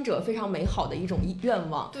生者非常美好的一种愿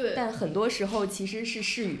望。对，但很多时候其实是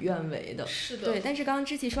事与愿违的。是的。对，但是刚刚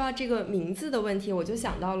知琪说到这个名字的问题，我就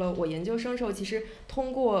想到了我研究生时候其实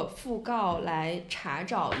通过讣告来查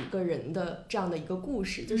找一个人的这样的一个故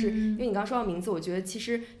事，就是因为你刚刚说到名字，我觉得其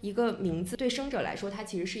实一个名字对生者来说它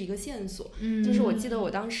其实是一个线索。就是我记得我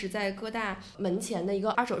当时在哥大门前的一个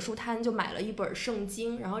二手书摊就买了一本圣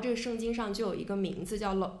经，然后这个圣经上就有一个名字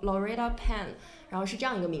叫 Loretta Penn，然后是这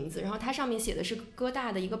样一个名字，然后它上面写的是哥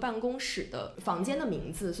大的一个办公室的房间的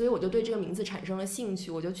名字，所以我就对这个名字产生了兴趣，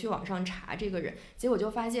我就去网上查这个人，结果就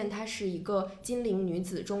发现她是一个金陵女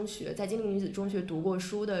子中学，在金陵女子中学读过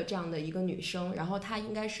书的这样的一个女生，然后她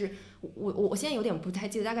应该是我现在有点不太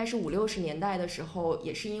记得，大概是50-60年代的时候，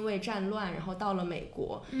也是因为战乱，然后到了美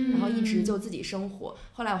国，然后一直就自己生活。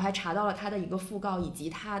后来我还查到了她的一个讣告，以及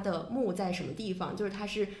她的墓在什么地方，就是她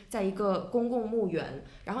是在一个公共墓园。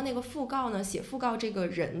然后那个讣告呢，写讣告这个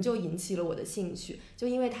人就引起了我的兴趣，就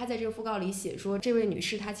因为她在这个讣告里写说，这位女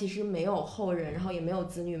士她其实没有后人，然后也没有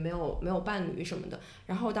子女，没有伴侣什么的。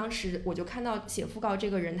然后当时我就看到写讣告这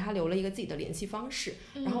个人他留了一个自己的联系方式，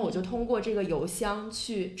然后我就通过这个邮箱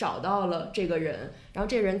去找到了这个人，然后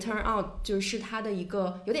这个人 turn out 就是他的一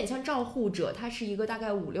个有点像照护者，他是一个大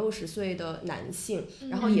概50-60岁的男性，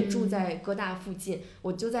然后也住在哥大附近。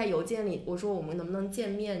我就在邮件里我说我们能不能见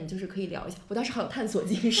面，就是可以聊一下。我当时好有探索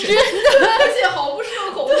精神，真的，而且毫不社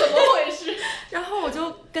恐，怎么回事？然后我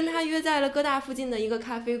就跟他约在了哥大附近的一个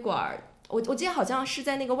咖啡馆。我记得好像是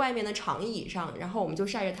在那个外面的长椅上，然后我们就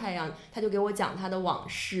晒着太阳，他就给我讲他的往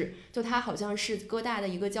事，就他好像是哥大的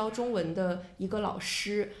一个教中文的一个老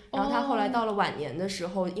师，然后他后来到了晚年的时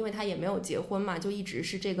候，因为他也没有结婚嘛，就一直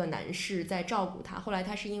是这个男士在照顾他。后来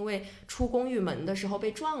他是因为出公寓门的时候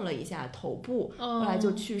被撞了一下头部，后来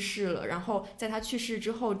就去世了。然后在他去世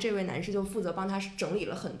之后，这位男士就负责帮他整理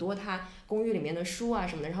了很多他公寓里面的书啊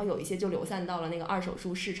什么的，然后有一些就流散到了那个二手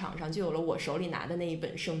书市场上，就有了我手里拿的那一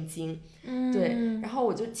本圣经。对，然后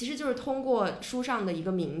我就其实就是通过书上的一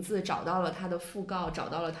个名字找到了他的讣告，找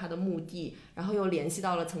到了他的墓地，然后又联系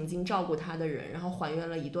到了曾经照顾他的人，然后还原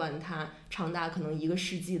了一段他长达可能1个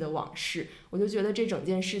世纪的往事。我就觉得这整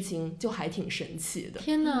件事情就还挺神奇的。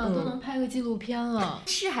天哪，都能拍个纪录片了，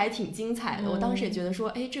是还挺精彩的。我当时也觉得说，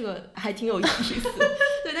哎，这个还挺有意思。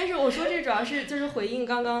对，但是我说这主要是就是回应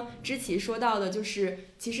刚刚知琪说到的，就是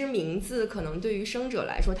其实名字可能对于生者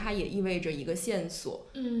来说，它也意味着一个线索。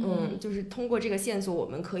就是通过这个线索，我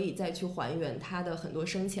们可以再去还原他的很多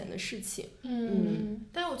生前的事情。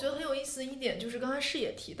但是我觉得很有意思的一点就是，刚才是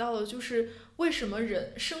也提到了，就是为什么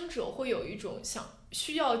生者会有一种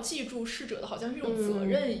需要记住逝者的，好像是一种责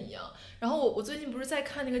任一样。然后我最近不是在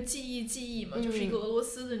看那个记忆嘛，就是一个俄罗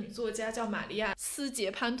斯的女作家叫玛利亚斯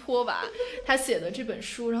捷潘托娃，她写的这本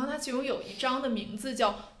书，然后她其中有一章的名字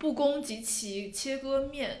叫《不公及其切割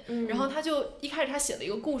面》。然后她就一开始她写了一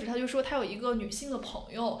个故事，她就说她有一个女性的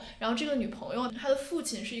朋友，然后这个女朋友她的父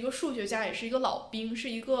亲是一个数学家，也是一个老兵，是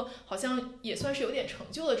一个好像也算是有点成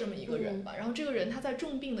就的这么一个人吧。然后这个人他在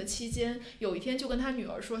重病的期间，有一天就跟他女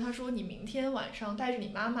儿说，他说你明天晚上带着你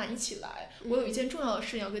妈妈一起来，我有一件重要的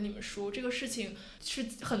事情要跟你们说。这个事情是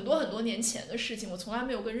很多年前的事情，我从来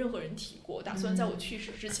没有跟任何人提过，打算在我去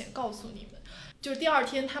世之前告诉你们。就是第二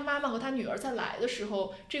天他妈妈和他女儿再来的时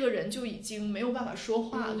候，这个人就已经没有办法说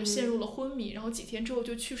话了，就陷入了昏迷，然后几天之后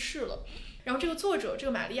就去世了。然后这个作者这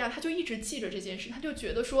个玛利亚，她就一直记着这件事，她就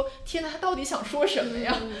觉得说天哪，她到底想说什么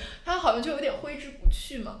呀？她好像就有点挥之不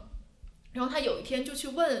去嘛。然后他有一天就去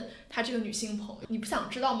问他这个女性朋友，你不想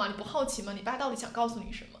知道吗？你不好奇吗？你爸到底想告诉你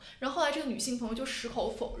什么？然后后来这个女性朋友就矢口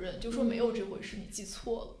否认，就说没有这回事，你记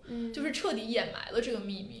错了。就是彻底掩埋了这个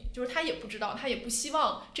秘密，就是他也不知道，他也不希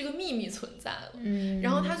望这个秘密存在了。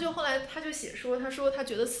然后后来他就写说，他说他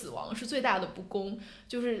觉得死亡是最大的不公，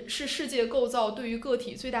是世界构造对于个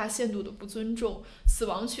体最大限度的不尊重，死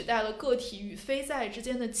亡取代了个体与非在之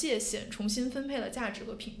间的界限，重新分配了价值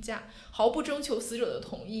和评价，毫不征求死者的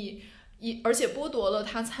同意，而且剥夺了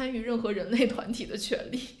他参与任何人类团体的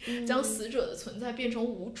权利，将死者的存在变成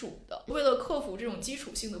无主的。为了克服这种基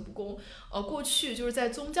础性的不公，过去就是在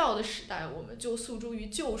宗教的时代，我们就诉诸于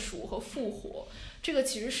救赎和复活。这个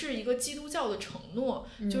其实是一个基督教的承诺，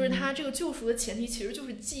就是它这个救赎的前提其实就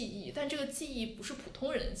是记忆，但这个记忆不是普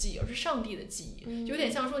通人的记忆，而是上帝的记忆。有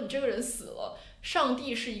点像说你这个人死了，上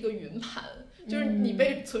帝是一个云盘，就是你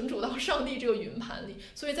被存储到上帝这个云盘里，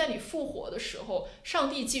所以在你复活的时候，上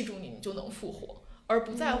帝记住你，你就能复活，而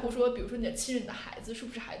不在乎说比如说你的亲人的孩子是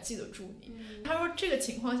不是还记得住你。他说这个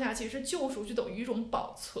情况下其实救赎就等于一种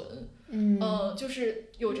保存，就是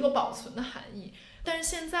有这个保存的含义。但是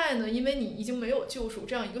现在呢，因为你已经没有救赎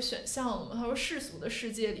这样一个选项了嘛，他说世俗的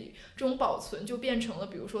世界里，这种保存就变成了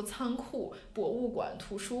比如说仓库、博物馆、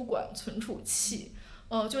图书馆、存储器。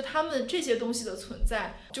就他们这些东西的存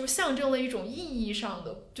在，就象征了一种意义上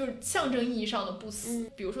的，就是象征意义上的不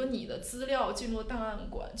死。比如说你的资料进入了档案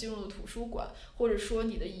馆，进入了图书馆，或者说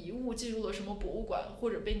你的遗物进入了什么博物馆，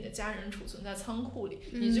或者被你的家人储存在仓库里，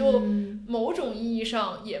你就某种意义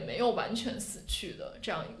上也没有完全死去的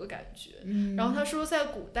这样一个感觉。然后他说，在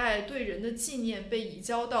古代对人的纪念被移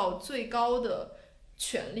交到最高的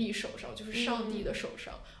权力手上，就是上帝的手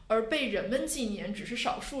上。而被人们纪念只是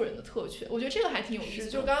少数人的特权。我觉得这个还挺有意思，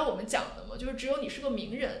就是刚刚我们讲的嘛，就是只有你是个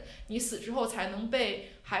名人，你死之后才能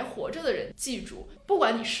被还活着的人记住，不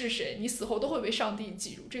管你是谁，你死后都会被上帝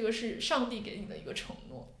记住，这个是上帝给你的一个承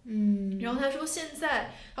诺。然后他说现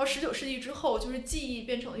在到19世纪之后，就是记忆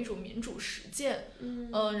变成了一种民主实践，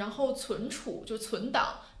然后存储就存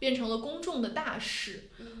档变成了公众的大事，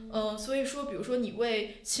所以说比如说你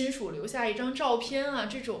为亲属留下一张照片啊，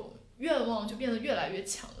这种愿望就变得越来越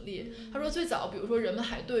强烈。他说最早比如说人们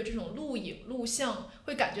还对这种录影录像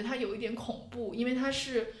会感觉它有一点恐怖，因为它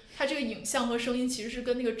这个影像和声音其实是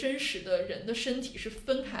跟那个真实的人的身体是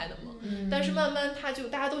分开的嘛，但是慢慢大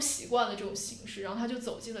家都习惯了这种形式，然后它就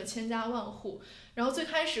走进了千家万户。然后最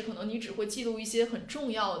开始可能你只会记录一些很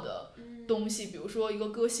重要的东西，比如说一个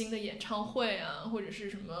歌星的演唱会啊，或者是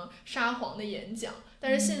什么沙皇的演讲，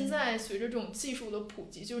但是现在随着这种技术的普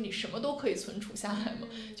及，就是你什么都可以存储下来嘛，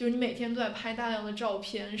就是你每天都在拍大量的照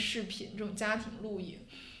片视频这种家庭录影。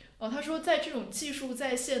他说在这种技术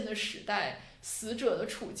在线的时代，死者的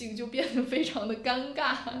处境就变得非常的尴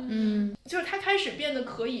尬，就是他开始变得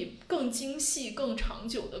可以更精细更长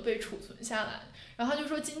久的被储存下来。然后他就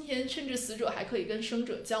说今天甚至死者还可以跟生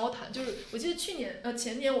者交谈，就是我记得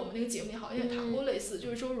前年我们那个节目里好像也谈过类似，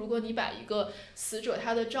就是说如果你把一个死者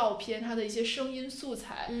他的照片他的一些声音素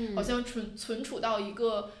材，好像存储到一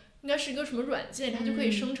个应该是一个什么软件，它就可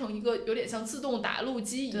以生成一个有点像自动打录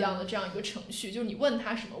机一样的这样一个程序，就是你问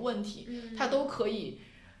他什么问题，它都可以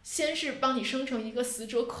先是帮你生成一个死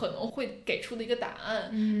者可能会给出的一个答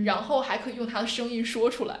案，然后还可以用他的声音说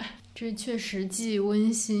出来。这确实既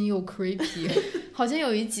温馨又 creepy 好像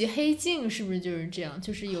有一集黑镜是不是就是这样，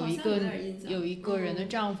就是有一个人的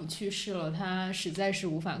丈夫去世了，她实在是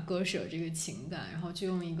无法割舍这个情感，然后就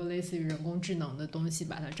用一个类似于人工智能的东西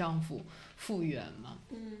把她丈夫复原嘛。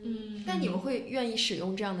但你们会愿意使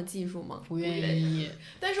用这样的技术吗？不愿意。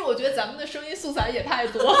但是我觉得咱们的声音素材也太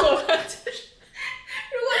多了就是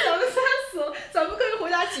如果咱们仨死了，咱们可以回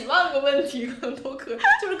答几万个问题，可能都可以，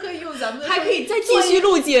就是可以用咱们的，还可以再继续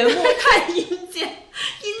录节目，看阴间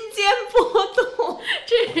波动。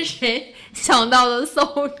这是谁想到的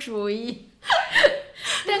馊主意？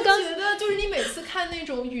但刚觉得就是你每次看那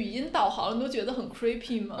种语音导航，你都觉得很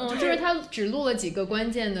creepy 吗？就是他只录了几个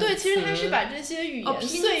关键的词。对，其实他是把这些语言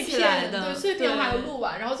碎片，对碎片化的录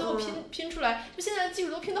完，然后最后拼出来。就现在技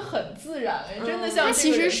术都拼得很自然，真的像。他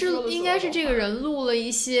其实是应该是这个人录了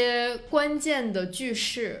一些关键的句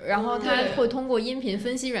式，然后他会通过音频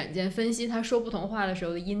分析软件分析他说不同话的时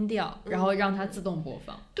候的音调，然后让它自动播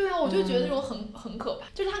放。对啊，我就觉得那种很可怕，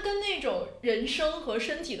就是它跟那种人生和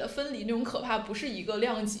身体的分离那种可怕不是一个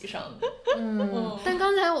量级上的。但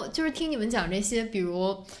刚才我就是听你们讲这些，比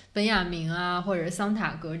如本雅明啊，或者桑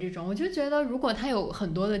塔格这种，我就觉得如果他有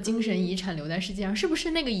很多的精神遗产留在世界上，是不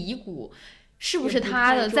是那个遗骨是不是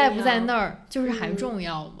他的，在不在那儿，就是还重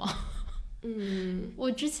要吗？我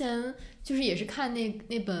之前就是也是看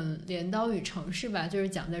那本《镰刀与城市》吧，就是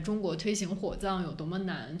讲在中国推行火葬有多么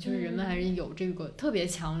难，就是人们还是有这个特别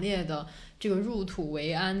强烈的这个入土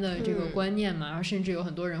为安的这个观念嘛，然后甚至有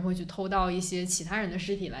很多人会去偷盗一些其他人的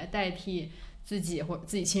尸体来代替自己或者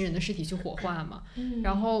自己亲人的尸体去火化嘛。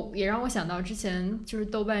然后也让我想到之前就是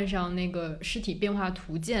豆瓣上那个尸体变化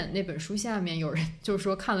图鉴那本书下面有人就是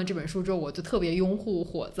说看了这本书之后我就特别拥护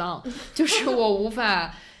火葬，就是我无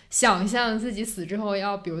法想象自己死之后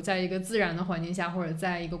要比如在一个自然的环境下或者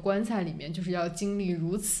在一个棺材里面，就是要经历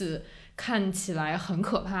如此看起来很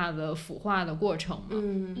可怕的腐化的过程嘛。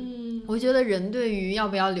我觉得人对于要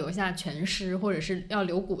不要留下全尸，或者是要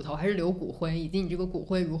留骨头还是留骨灰，以及你这个骨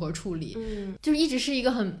灰如何处理，就是一直是一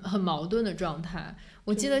个很矛盾的状态。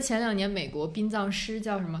我记得前2年美国殡葬师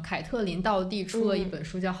叫什么凯特琳道地出了一本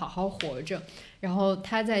书叫好好活着，然后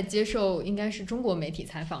他在接受应该是中国媒体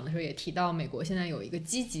采访的时候也提到美国现在有一个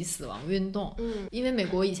积极死亡运动。因为美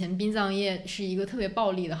国以前殡葬业是一个特别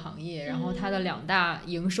暴利的行业，然后它的2大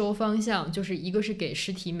营收方向就是一个是给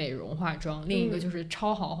尸体美容化妆，另一个就是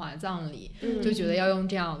超豪华葬礼，就觉得要用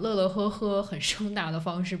这样乐乐呵呵很盛大的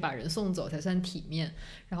方式把人送走才算体面。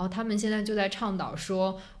然后他们现在就在倡导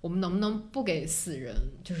说我们能不能不给死人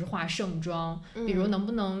就是化盛装，比如能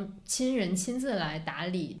不能亲人亲自来打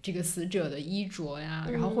理这个死者的衣着呀，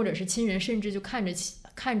然后或者是亲人甚至就看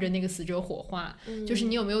着那个死者火化，就是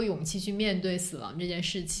你有没有勇气去面对死亡这件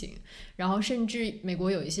事情。然后甚至美国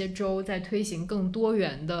有一些州在推行更多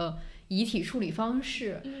元的遗体处理方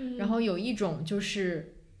式，然后有一种就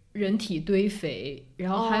是人体堆肥，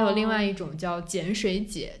然后还有另外一种叫碱水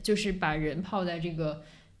解，就是把人泡在这个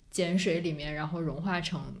碱水里面，然后融化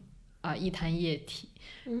成一滩液体，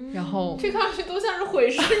然后这看上去都像是毁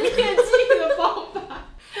尸灭迹的方法。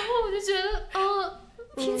然后我就觉得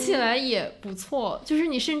听起来也不错，就是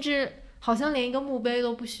你甚至好像连一个墓碑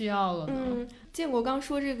都不需要了呢。建国刚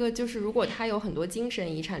说这个，就是如果他有很多精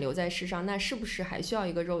神遗产留在世上，那是不是还需要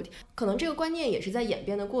一个肉体？可能这个观念也是在演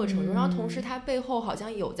变的过程中，然后同时它背后好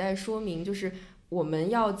像有在说明，就是我们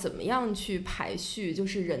要怎么样去排序，就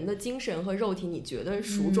是人的精神和肉体，你觉得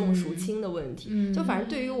孰重孰轻的问题。就反正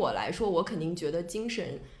对于我来说，我肯定觉得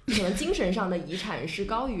可能精神上的遗产是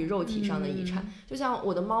高于肉体上的遗产。就像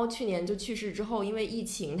我的猫去年就去世之后，因为疫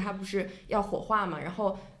情，它不是要火化嘛，然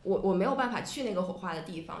后我没有办法去那个火化的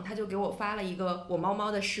地方，他就给我发了一个我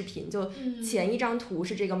猫的视频，就前一张图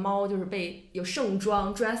是这个猫就是被有盛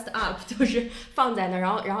装 dressed up， 就是放在那，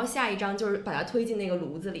然后下一张就是把它推进那个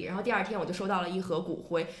炉子里，然后第二天我就收到了一盒骨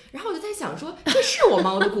灰，然后我就在想说，这是我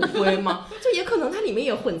猫的骨灰吗？就也可能它里面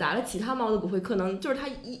也混杂了其他猫的骨灰，可能就是它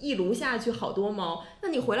一炉下去好多猫，那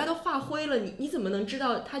你回来都化灰了，你怎么能知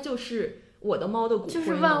道它就是我的猫的骨灰？就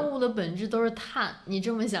是万物的本质都是碳，你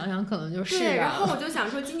这么想想可能就是对。然后我就想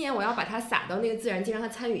说，今年我要把它撒到那个自然界，让它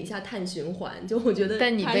参与一下碳循环。就我觉得，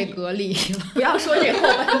但你被隔离了，不要说这后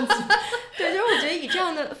半句。对，就是我觉得以这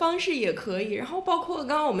样的方式也可以。然后包括刚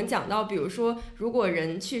刚我们讲到，比如说，如果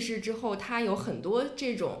人去世之后，他有很多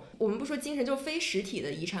这种，我们不说精神，就非实体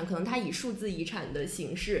的遗产，可能他以数字遗产的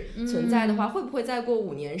形式存在的话，会不会再过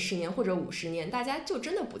5年、10年或者50年，大家就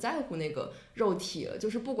真的不在乎那个肉体了？就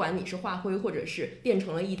是不管你是化灰，或者是变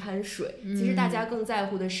成了一滩水，其实大家更在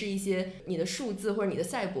乎的是一些你的数字或者你的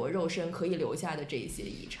赛博肉身可以留下的这一些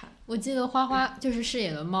遗产。我记得花花就是饰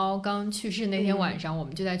演的猫刚去世那天晚上，我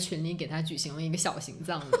们就在群里给他举行了一个小型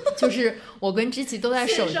葬礼，就是我跟知琪都在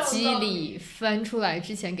手机里翻出来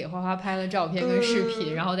之前给花花拍了照片跟视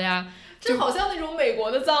频，然后大家这好像那种美国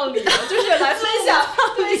的葬礼，就是来分享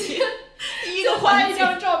对第一个发一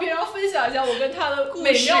张照片，然后分享一下我跟他的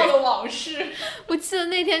美妙的往事。我记得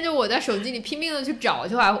那天就我在手机里拼命的去找，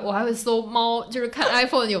我还会搜猫，就是看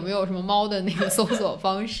iPhone 有没有什么猫的那个搜索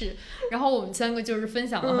方式。然后我们3个就是分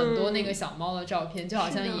享了很多那个小猫的照片，就好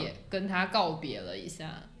像也跟他告别了一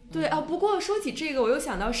下。对啊，不过说起这个，我又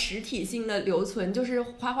想到实体性的留存，就是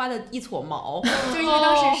花花的一撮毛，就因为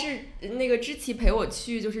当时是那个知琪陪我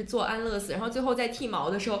去，就是做安乐死，然后最后在剃毛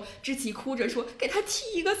的时候，知琪哭着说给他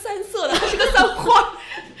剃一个3色的，他是个3花，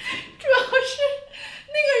主要是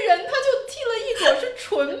那个人他就剃了一撮是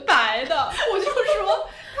纯白的，我就说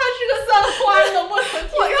他是个3花，能不能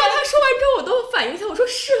剃？然后他说完之后，我都反应起来，我说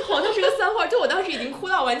是哦，他是个3花，就我当时已经哭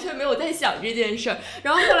到完全没有在想这件事儿。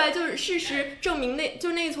然后后来就是事实证明那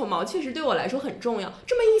一撮毛确实对我来说很重要。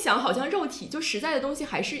这么一想，好像肉体就实在的东西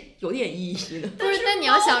还是有点意义的。不是，但你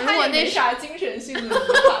要想，如果那啥精神性的遗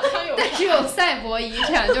产，它有，但是有赛博遗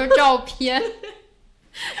产就是照片。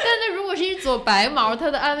但那如果是一撮白毛，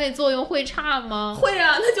它的安慰作用会差吗？会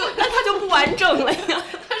啊，那它就不完整了呀。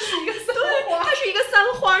它是一个3花，它是一个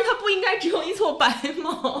3花，它不应该只有一撮白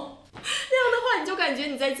毛。那样的话，你就感觉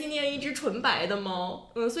你在纪念一只纯白的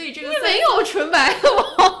猫。所以这个没有纯白的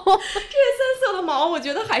猫，这个3色的毛，我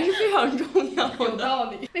觉得还是非常重要的。有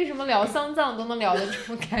道理。为什么聊丧葬都能聊得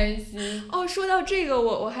这么开心？哦，说到这个，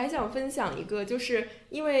我还想分享一个，就是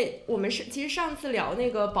因为我们其实上次聊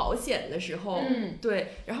那个保险的时候，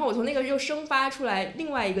对，然后我从那个又生发出来另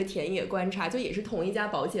外一个田野观察，就也是同一家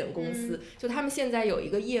保险公司，就他们现在有一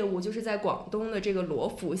个业务，就是在广东的这个罗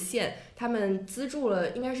浮县，他们资助了，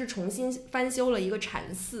应该是重新翻修了一个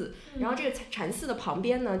禅寺，然后这个禅寺的旁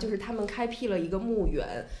边呢，就是他们开辟了一个墓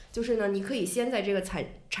园，就是呢，你可以先在这个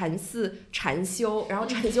禅寺禅修，然后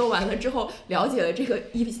禅修完了之后，了解了这个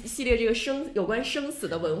一系列这个有关生死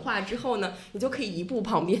的文化之后呢，你就可以移步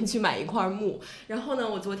旁边去买一块墓。然后呢，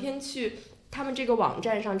我昨天去他们这个网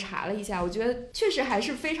站上查了一下，我觉得确实还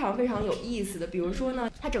是非常非常有意思的。比如说呢，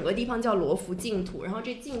它整个地方叫罗浮净土，然后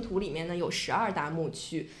这净土里面呢有12大墓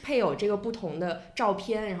区，配有这个不同的照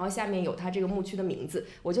片，然后下面有它这个墓区的名字。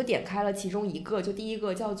我就点开了其中一个，就第一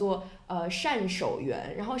个叫做善守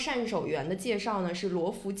园，然后善守园的介绍呢是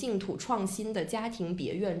罗浮净土创新的家庭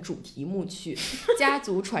别院主题墓区，家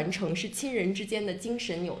族传承是亲人之间的精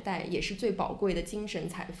神纽带，也是最宝贵的精神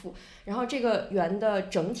财富。然后这个园的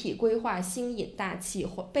整体规划新颖大气，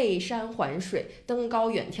背山环水，登高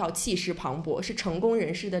远眺，气势磅礴，是成功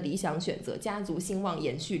人士的理想选择，家族兴旺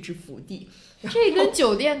延续之福地。这跟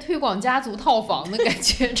酒店推广家族套房的感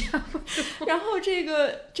觉差不多。然后这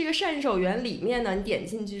个善守园里面呢，你点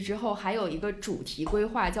进去之后还有一个主题规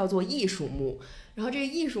划叫做艺术墓，然后这个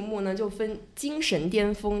艺术墓呢就分精神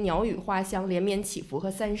巅峰、鸟语花香、连绵起伏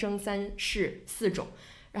和三生三世4种。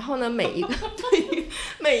然后呢，每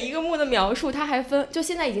每一个墓的描述它还分，就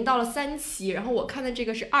现在已经到了3期，然后我看的这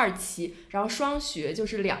个是2期，然后双穴就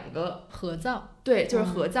是2个合葬，对，就是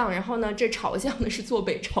合葬，然后呢这朝向呢是坐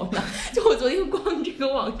北朝南，就我昨天逛这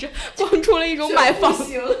个网站逛出了一种买房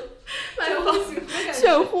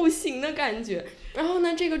炫户型的感觉。然后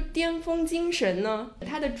呢，这个巅峰精神呢，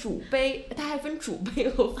它的主碑，它还分主碑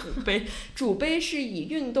和辅碑。主碑是以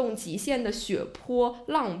运动极限的雪坡、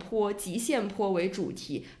浪坡、极限坡为主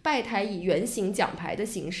题，拜台以圆形奖牌的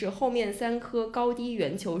形式，后面3棵高低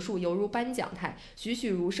圆球树犹如颁奖台，栩栩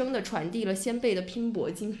如生地传递了先辈的拼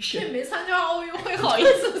搏精神。这没参加奥运会，好意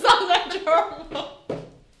思葬在这儿吗？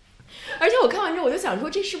而且我看完之后，我就想说，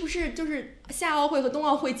这是不是就是夏奥会和冬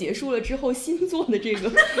奥会结束了之后新做的这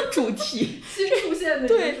个主题？新出现的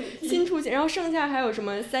这个主题，对，新出现。然后剩下还有什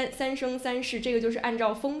么三生三世，这个就是按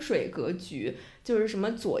照风水格局，就是什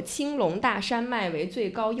么左青龙大山脉为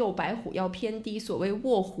最高，右白虎要偏低，所谓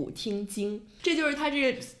卧虎听经。这就是它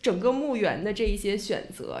这整个墓园的这一些选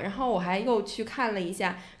择。然后我还又去看了一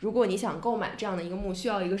下，如果你想购买这样的一个墓，需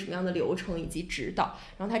要一个什么样的流程以及指导。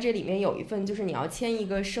然后它这里面有一份就是你要签一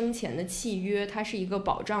个生前的契约，它是一个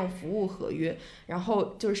保障服务合约。然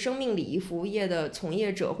后就是生命礼仪服务业的从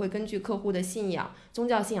业者会根据客户的信仰、宗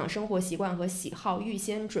教信仰、生活习惯和喜好预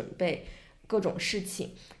先准备各种事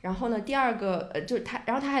情。然后呢，第二个就是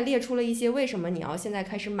然后他还列出了一些为什么你要现在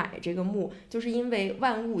开始买这个墓，就是因为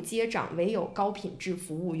万物皆涨，唯有高品质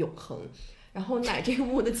服务永恒。然后买这个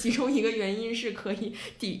墓的其中一个原因是可以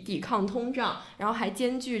抵抗通胀，然后还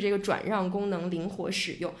兼具这个转让功能，灵活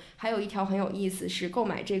使用。还有一条很有意思是，购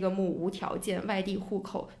买这个墓无条件，外地户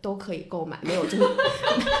口都可以购买，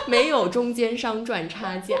没有中间商赚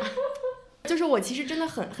差价。就是我其实真的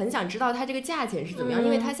很想知道它这个价钱是怎么样，因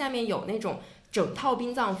为它下面有那种整套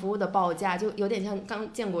殡葬服务的报价，就有点像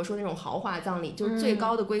刚建国说那种豪华葬礼，就是最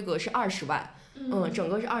高的规格是20万。整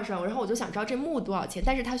个是20万，然后我就想知道这墓多少钱，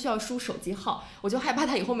但是他需要输手机号，我就害怕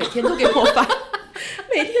他以后每天都给我发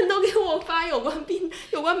每天都给我发有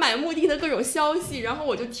关买墓地的各种消息，然后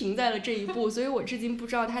我就停在了这一步，所以我至今不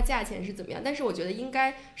知道它价钱是怎么样，但是我觉得应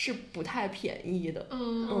该是不太便宜的。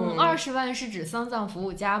20万是指丧葬服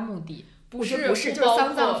务加墓地？不是，就是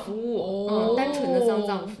丧葬服务，单纯的丧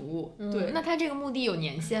葬服务。对，那它这个墓地有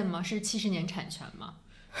年限吗？是70年产权吗？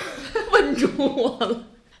问住我了。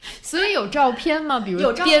所以有照片吗？比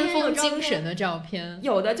如巅峰精神的照片？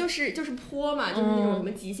有的就是坡嘛，就是那种什么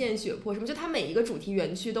极限雪坡什么，就它每一个主题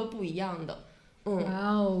园区都不一样的。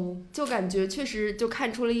就感觉确实就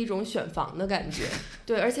看出了一种选房的感觉。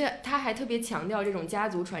对，而且他还特别强调这种家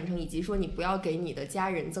族传承，以及说你不要给你的家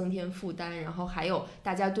人增添负担，然后还有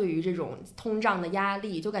大家对于这种通胀的压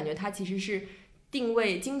力，就感觉他其实是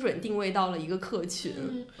精准定位到了一个客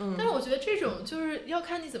群。但是我觉得这种就是要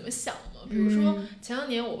看你怎么想嘛。比如说前2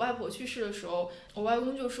年我外婆去世的时候，我外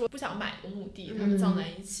公就说不想买个墓地，他们葬在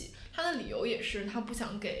一起。他的理由也是他不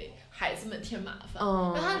想给孩子们添麻烦。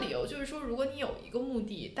那他理由就是说，如果你有一个墓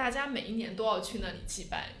地，大家每一年都要去那里祭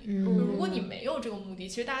拜你。如果你没有这个墓地，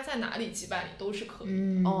其实大家在哪里祭拜你都是可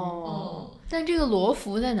以。但这个罗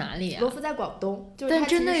浮在哪里啊？罗浮在广东，就是但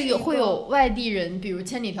真的会有外地人，比如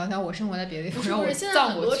千里迢迢我生活在别的地方，然后我现在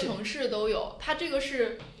很多城市都有。他这个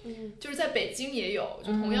是，就是在北京也有，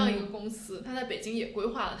就同样一个公司，他在北京也规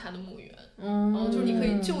划了他的墓园。就是你可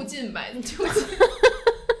以就近买，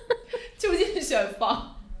就近选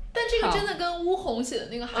房。但这个真的跟巫红写的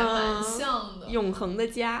那个还蛮像的。永恒的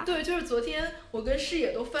家。对，就是昨天我跟视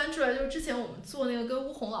野都翻出来，就是之前我们做那个跟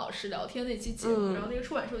巫红老师聊天那期节目，然后那个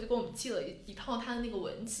出版社就给我们寄了一套他的那个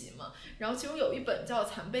文集嘛，然后其中有一本叫《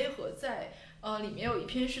残碑何在》。里面有一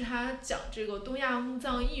篇是他讲这个东亚墓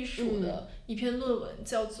葬艺术的一篇论文，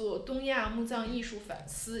叫做《东亚墓葬艺术反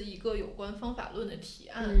思：一个有关方法论的提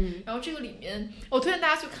案》。然后这个里面，我推荐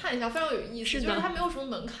大家去看一下，非常有意思。就是它没有什么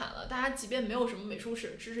门槛了，大家即便没有什么美术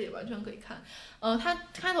史知识，也完全可以看。他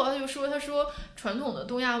开头他就说，传统的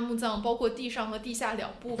东亚墓葬包括地上和地下2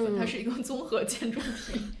部分，它是一个综合建筑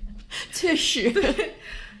体。确实。对。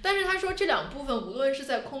但是他说这2部分无论是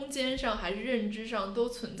在空间上还是认知上都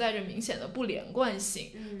存在着明显的不连贯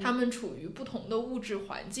性，它们处于不同的物质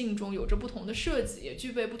环境中，有着不同的设计，也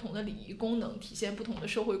具备不同的礼仪功能，体现不同的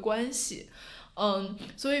社会关系。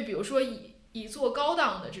所以比如说一座高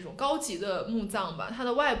档的这种高级的墓葬吧，它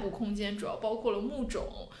的外部空间主要包括了墓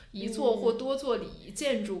冢、一座或多座礼仪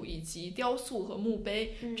建筑以及雕塑和墓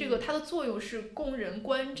碑。这个它的作用是供人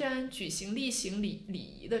观瞻、举行例行礼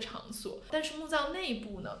仪的场所。但是墓葬内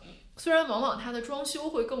部呢，虽然往往它的装修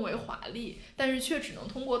会更为华丽，但是却只能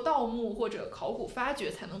通过盗墓或者考古发掘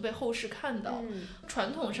才能被后世看到。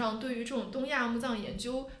传统上对于这种东亚墓葬研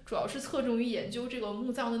究，主要是侧重于研究这个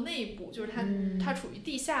墓葬的内部，就是它处于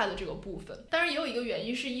地下的这个部分。当然也有一个原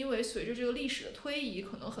因，是因为随着这个历史的推移，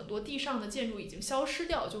可能很多地上的建筑已经消失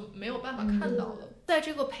掉，就没有办法看到了。在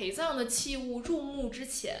这个陪葬的器物入墓之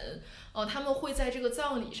前，他们会在这个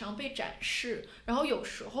葬礼上被展示，然后有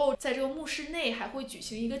时候在这个墓室内还会举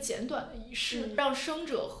行一个简短的仪式，让生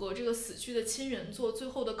者和这个死去的亲人做最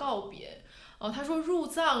后的告别。他说入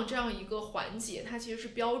葬这样一个环节，它其实是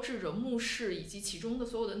标志着墓室以及其中的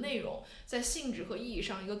所有的内容在性质和意义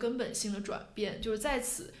上一个根本性的转变。就是在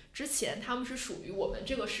此之前，他们是属于我们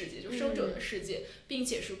这个世界，就生者的世界，并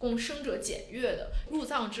且是供生者检阅的。入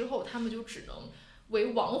葬之后，他们就只能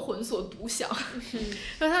为亡魂所独享。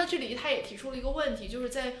那他这里他也提出了一个问题，就是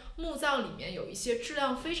在墓葬里面有一些质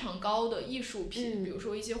量非常高的艺术品，比如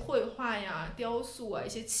说一些绘画呀、雕塑啊、一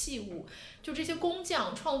些器物，就这些工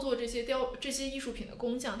匠创作这些艺术品的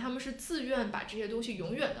工匠，他们是自愿把这些东西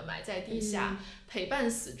永远的埋在地下，陪伴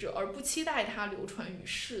死者，而不期待它流传于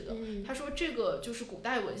世的。他说这个就是古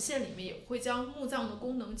代文献里面也会将墓葬的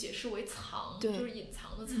功能解释为藏，就是隐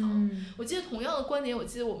藏的藏。我记得同样的观点，我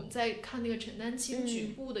记得我们在看那个陈丹青局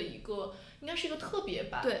部的一个应该是一个特别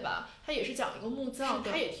版吧，他也是讲一个墓葬，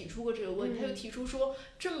他也提出过这个问题，他就提出说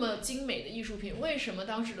这么精美的艺术品，为什么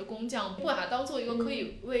当时的工匠不把它当做一个可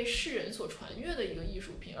以为世人所传阅的一个艺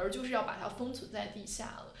术品，而就是要把它封存在地下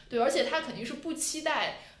了。对，而且他肯定是不期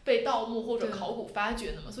待被盗墓或者考古发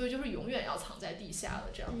掘的嘛，所以就是永远要藏在地下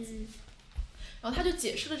的这样子。然后他就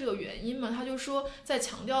解释了这个原因嘛，他就说在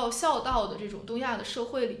强调孝道的这种东亚的社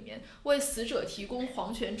会里面，为死者提供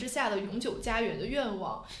黄泉之下的永久家园的愿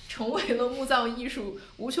望，成为了墓葬艺术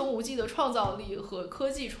无穷无尽的创造力和科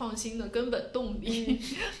技创新的根本动力。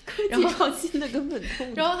科技创新的根本动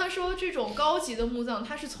力。然后他说这种高级的墓葬，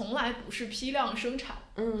它是从来不是批量生产。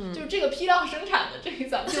就是这个批量生产的这个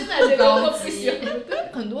咱们现在这个不行。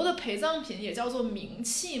很多的陪葬品也叫做冥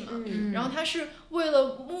器嘛，然后它是为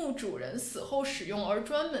了墓主人死后使用而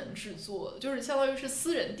专门制作的，就是相当于是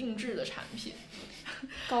私人定制的产品。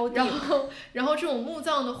然后这种墓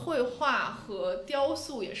葬的绘画和雕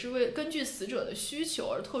塑也是根据死者的需求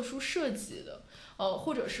而特殊设计的。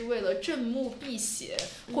或者是为了镇墓辟邪，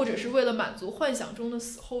或者是为了满足幻想中的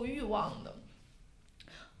死后欲望的。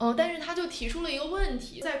但是他就提出了一个问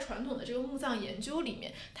题，在传统的这个墓葬研究里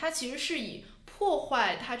面，它其实是以破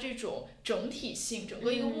坏它这种整体性，整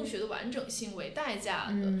个一个墓穴的完整性为代价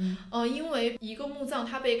的。因为一个墓葬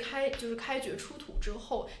它被开掘出土之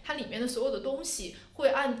后，它里面的所有的东西会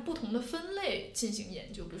按不同的分类进行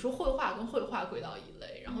研究，比如说绘画跟绘画归到一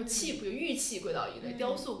类，然后玉器归到一类，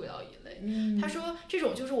雕塑归到一类。他说这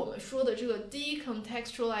种就是我们说的这个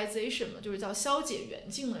decontextualization 嘛，就是叫消解原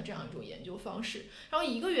境的这样一种研究方式。然后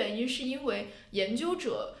一个原因是因为研究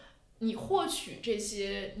者你获取这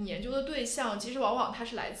些你研究的对象，其实往往它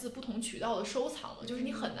是来自不同渠道的收藏的，就是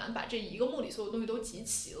你很难把这一个墓里所有东西都集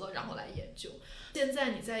齐了然后来研究。现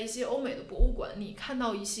在你在一些欧美的博物馆里看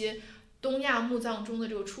到一些东亚墓葬中的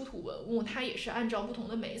这个出土文物，它也是按照不同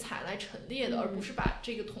的媒材来陈列的，而不是把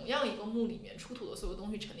这个同样一个墓里面出土的所有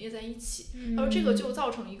东西陈列在一起。他说这个就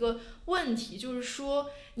造成一个问题，就是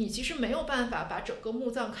说你其实没有办法把整个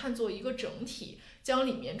墓葬看作一个整体，将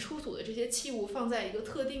里面出土的这些器物放在一个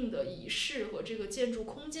特定的仪式和这个建筑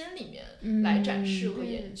空间里面来展示和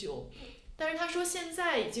研究。但是他说现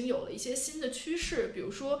在已经有了一些新的趋势，比如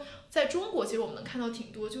说在中国其实我们能看到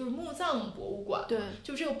挺多，就是墓葬博物馆。对，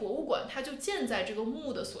就这个博物馆它就建在这个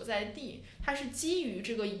墓的所在地，它是基于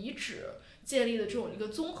这个遗址建立的这种一个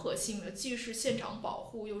综合性的，既是现场保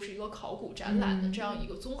护又是一个考古展览的这样一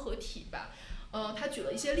个综合体吧。他举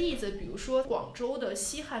了一些例子，比如说广州的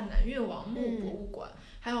西汉南越王墓博物馆，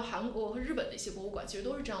还有韩国和日本的一些博物馆其实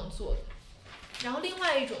都是这样做的。然后另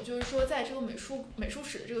外一种就是说，在这个美术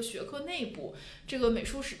史的这个学科内部，这个美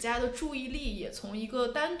术史家的注意力也从一个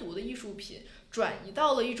单独的艺术品转移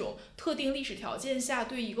到了一种特定历史条件下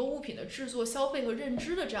对一个物品的制作、消费和认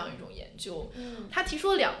知的这样一种研究。他提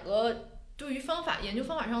出了两个对于研究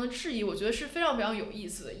方法上的质疑，我觉得是非常非常有意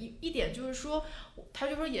思的。一点就是说，他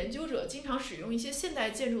就说研究者经常使用一些现代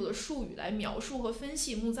建筑的术语来描述和分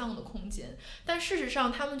析墓葬的空间，但事实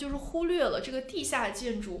上他们就是忽略了这个地下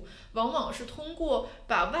建筑往往是通过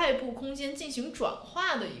把外部空间进行转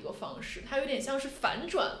化的一个方式，它有点像是反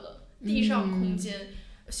转了地上空间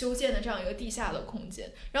修建的这样一个地下的空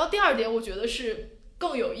间。然后第二点我觉得是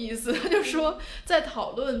更有意思，他就说在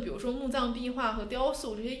讨论比如说墓葬壁画和雕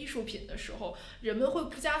塑这些艺术品的时候，人们会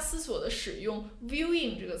不加思索的使用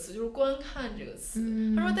viewing 这个词，就是观看这个词。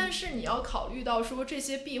他说但是你要考虑到说这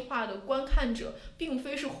些壁画的观看者并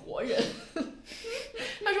非是活人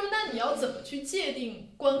他说那你要怎么去界定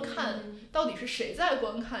观看到底是谁在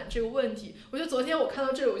观看这个问题。我觉得昨天我看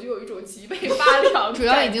到这里我就有一种脊背发凉的感觉主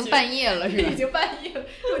要已经半夜了是吧？已经半夜了，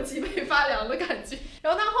有脊背发凉的感觉。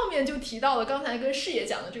然后他后面就提到了刚才跟视野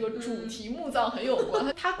讲的这个主题墓葬很有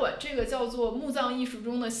关，他管这个叫做墓葬艺术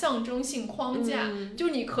中的象征性框架，就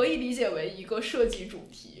你可以理解为一个设计主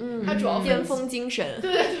题，它主要分巅峰精神，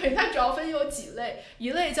对对对，它主要分有几类，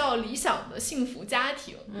一类叫理想的幸福家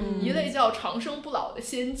庭，一类叫长生不老的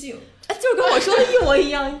仙境，就跟我说的一模一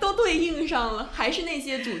样，都对应上了，还是那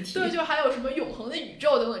些主题。对，就还有什么永恒的宇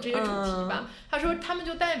宙等等这些主题吧。他说他们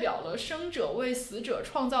就代表了生者为死者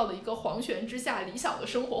创造的一个黄泉之下理想的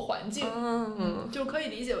生活环境，就可以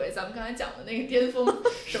理解为咱们刚才讲的那个巅峰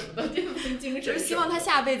什么的巅峰精神，就是希望他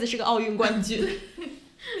下辈子是个奥运冠军。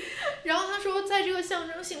然后他说在这个象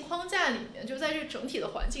征性框架里面，就在这个整体的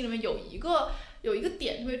环境里面有一个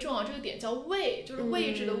点特别重要，这个点叫位，就是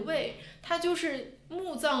位置的位，它就是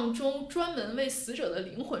墓葬中专门为死者的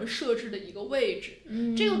灵魂设置的一个位置，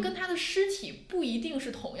这个跟他的尸体不一定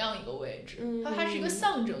是同样一个位置，它是一个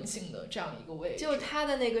象征性的这样一个位置，就他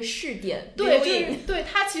的那个视点，对，对，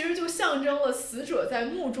它其实就象征了死者在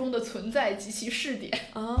墓中的存在及其视点。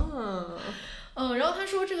然后他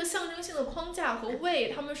说这个象征性的框架和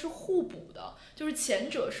位它们是互补的，就是前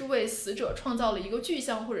者是为死者创造了一个具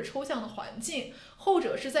象或者抽象的环境，后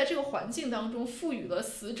者是在这个环境当中赋予了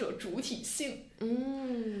死者主体性。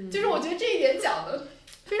就是我觉得这一点讲的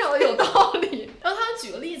非常的有道理。然后他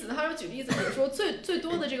举个例子，比如说最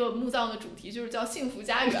多的这个墓葬的主题就是叫幸福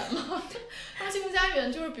家园嘛。他说幸福家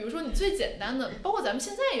园就是比如说你最简单的，包括咱们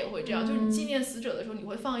现在也会这样，就是你纪念死者的时候，你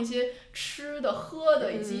会放一些吃的喝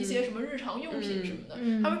的以及一些什么日常用品什么的。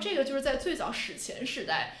他说这个就是在最早史前时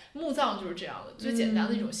代墓葬就是这样的最简单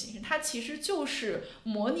的一种形式，它其实就是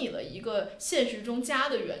模拟了一个现实中家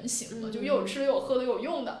的原型嘛，就又有吃的又有喝的又有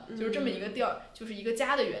用的，就是这么一个地儿，就是一个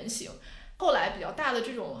家的原型。后来比较大的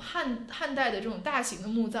这种汉代的这种大型的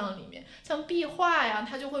墓葬里面，像壁画呀，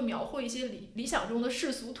它就会描绘一些理想中的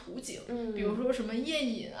世俗图景，比如说什么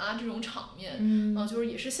宴饮啊这种场面，就是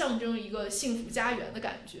也是象征一个幸福家园的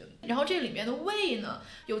感觉。然后这里面的位呢，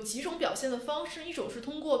有几种表现的方式，一种是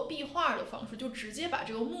通过壁画的方式，就直接把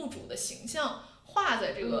这个墓主的形象画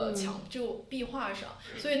在这个这个壁画上，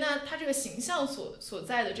所以那它这个形象所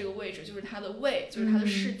在的这个位置就是它的位，就是它的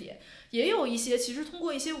视点。也有一些其实通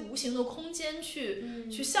过一些无形的空间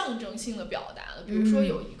去象征性的表达的，比如说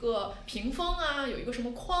有一个屏风啊，有一个什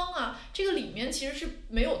么框啊，这个里面其实是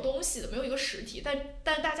没有东西的，没有一个实体，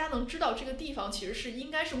但大家能知道这个地方其实是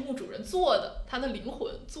应该是墓主人坐的，他的灵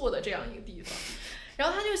魂坐的这样一个地方。然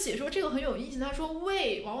后他就写说这个很有意思，他说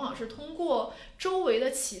位往往是通过周围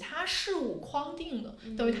的其他事物框定的，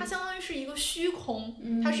等于它相当于是一个虚空，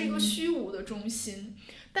它是一个虚无的中心。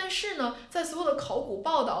但是呢，在所有的考古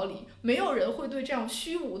报道里，没有人会对这样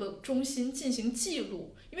虚无的中心进行记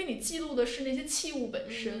录，因为你记录的是那些器物本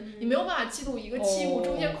身，你没有办法记录一个器物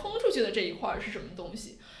中间空出去的这一块是什么东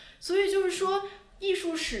西。所以就是说艺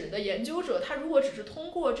术史的研究者，他如果只是通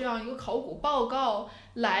过这样一个考古报告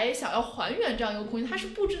来想要还原这样一个空间，他是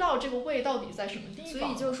不知道这个位到底在什么地方。所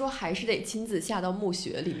以就是说还是得亲自下到墓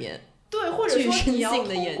穴里面，对，或者说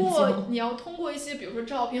你要通过一些比如说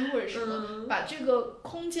照片或者什么，把这个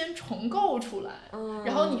空间重构出来，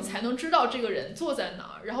然后你才能知道这个人坐在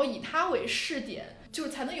哪儿，然后以他为视点，就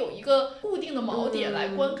才能有一个固定的锚点来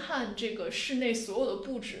观看这个室内所有的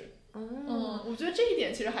布置。我觉得这一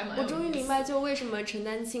点其实还蛮有意思。我终于明白，就为什么陈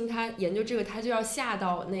丹青他研究这个，他就要下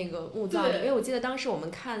到那个墓葬里，因为我记得当时我们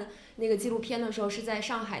看那个纪录片的时候，是在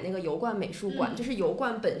上海那个油罐美术馆，就是油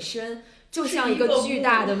罐本身就像一个巨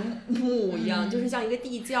大的墓一样，就是像一个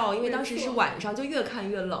地窖，因为当时是晚上，就越看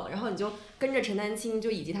越冷，然后你就跟着陈丹青就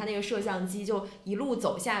以及他那个摄像机就一路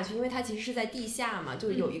走下去，因为他其实是在地下嘛，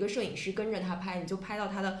就有一个摄影师跟着他拍，你就拍到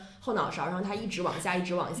他的后脑勺，然后他一直往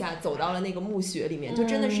下走到了那个墓穴里面，就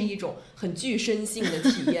真的是一种很具身性的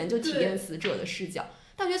体验，就体验死者的视角。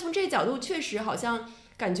但我觉得从这个角度确实好像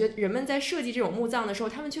感觉人们在设计这种墓葬的时候，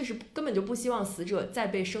他们确实根本就不希望死者再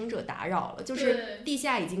被生者打扰了，就是地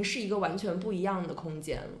下已经是一个完全不一样的空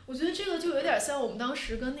间了。我觉得这个就有点像我们当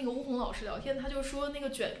时跟那个巫红老师聊天，他就说那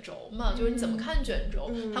个卷轴嘛，就是你怎么看卷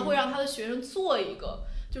轴，他会让他的学生做一个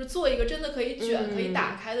真的可以卷、可以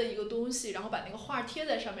打开的一个东西，然后把那个画贴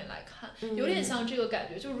在上面来看，有点像这个感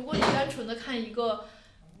觉。就是如果你单纯的看一个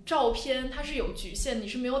照片，它是有局限，你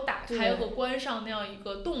是没有打开和关上那样一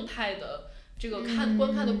个动态的这个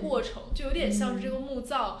观看的过程，就有点像是这个墓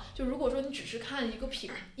葬。就如果说你只是看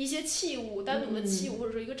一些器物，单独的器物，或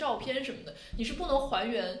者说一个照片什么的，你是不能还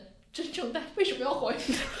原真正但为什么要还原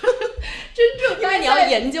真正因为你要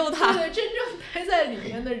研究它，对，真正待在里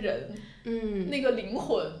面的人，那个灵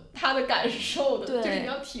魂他的感受的，就是你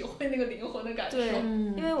要体会那个灵魂的感受。对，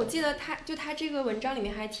因为我记得他这个文章里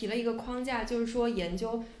面还提了一个框架，就是说研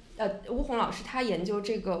究吴红老师他研究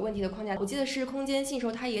这个问题的框架，我记得是空间信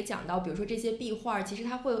手，他也讲到，比如说这些壁画其实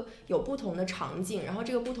它会有不同的场景，然后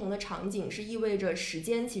这个不同的场景是意味着时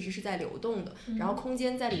间其实是在流动的，然后空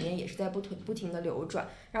间在里面也是在不停的流转。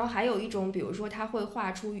然后还有一种比如说它会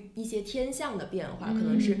画出一些天象的变化，可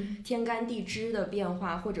能是天干地支的变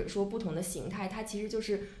化，或者说不同的形态，它其实就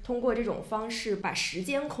是通过这种方式把时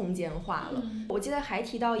间空间化了。我记得还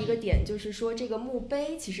提到一个点，就是说这个墓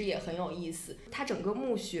碑其实也很有意思，它整个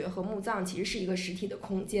墓穴和墓葬其实是一个实体的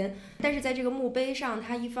空间，但是在这个墓碑上，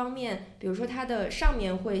它一方面比如说它的上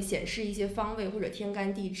面会显示一些方位或者天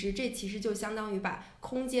干地支，这其实就相当于把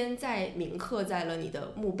空间再铭刻在了你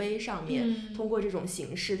的墓碑上面，通过这种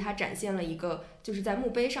形式它展现了一个就是在墓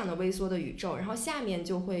碑上的微缩的宇宙，然后下面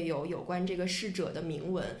就会有关这个逝者的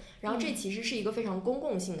铭文，然后这其实是一个非常公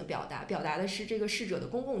共性的表达的是这个逝者的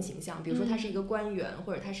公共形象，比如说他是一个官员，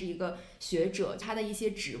或者他是一个学者，他的一些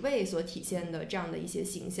职位所体现的这样的一些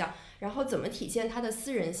形象。然后怎么体现他的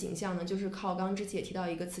私人形象呢？就是靠刚之前也提到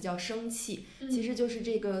一个词叫生气，其实就是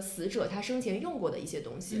这个死者他生前用过的一些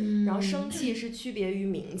东西，然后生气是区别于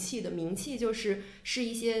冥器的，冥器是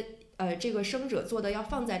一些这个生者做的要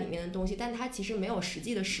放在里面的东西，但它其实没有实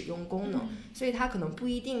际的使用功能，所以它可能不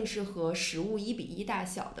一定是和实物1:1大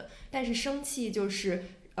小的。但是生器就是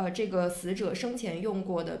这个死者生前用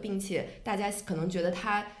过的，并且大家可能觉得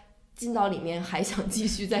他进到里面还想继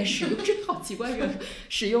续再使用，这好奇怪，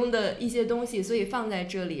使用的一些东西，所以放在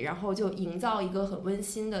这里，然后就营造一个很温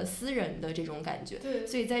馨的私人的这种感觉。对，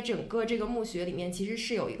所以在整个这个墓穴里面，其实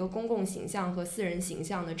是有一个公共形象和私人形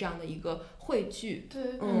象的这样的一个汇聚。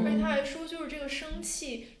对，而且他还说，就是这个生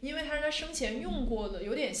器，因为他是他生前用过的，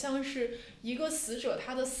有点像是一个死者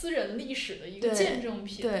他的私人历史的一个见证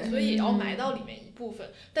品，所以也要埋到里面一部分。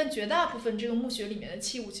但绝大部分这个墓穴里面的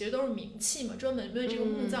器物其实都是冥器嘛，专门为这个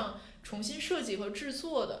墓葬重新设计和制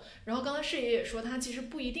作的。然后刚才师爷也说，它其实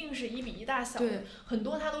不一定是1:1大小的，很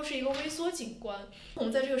多它都是一个微缩景观。我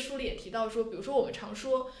们在这个书里也提到说，比如说我们常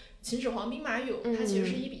说秦始皇兵马俑，它其实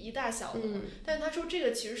是1:1大小的，但是他说这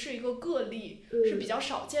个其实是一个个例，是比较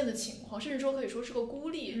少见的情况，甚至说可以说是个孤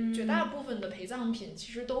立。绝大部分的陪葬品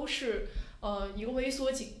其实都是一个微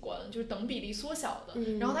缩景观，就是等比例缩小的。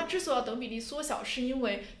然后它之所以要等比例缩小，是因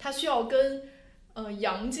为它需要跟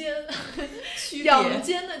阳间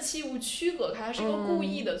的器物区隔开，它是一个故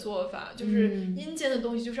意的做法，就是阴间的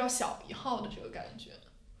东西就是要小一号的这个感觉。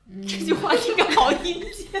这句话应该好阴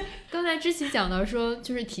间。刚才之前讲到说，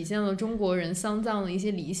就是体现了中国人丧葬的一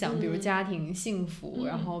些理想，比如家庭幸福，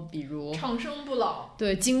然后比如长生不老，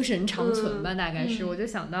对，精神长存吧，大概是。我就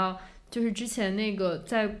想到就是之前那个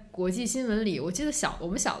在国际新闻里，我记得我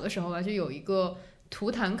们小的时候吧，就有一个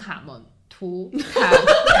图坦卡蒙，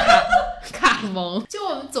就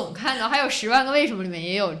我们总看到，还有10万个为什么里面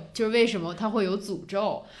也有，就是为什么它会有诅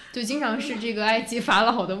咒，就经常是这个埃及法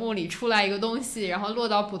老的墓里出来一个东西，然后落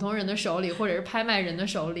到普通人的手里，或者是拍卖人的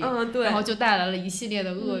手里，对，然后就带来了一系列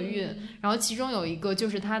的厄运。然后其中有一个就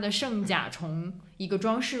是它的圣甲虫，一个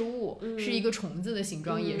装饰物，是一个虫子的形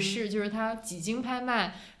状，也是就是它几经拍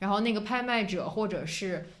卖，然后那个拍卖者或者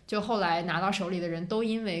是就后来拿到手里的人都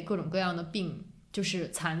因为各种各样的病就是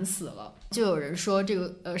惨死了。就有人说这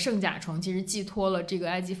个圣甲虫其实寄托了这个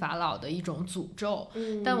埃及法老的一种诅咒。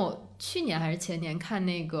但我去年还是前年看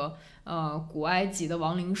那个古埃及的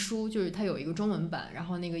亡灵书，就是它有一个中文版，然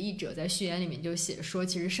后那个译者在序言里面就写说，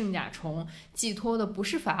其实圣甲虫寄托的不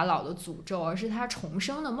是法老的诅咒，而是他重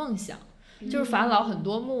生的梦想。就是法老很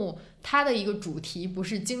多墓，他的一个主题不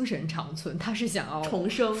是精神长存，他是想要重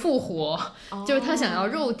生复活，就是他想要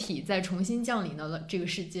肉体再重新降临到了这个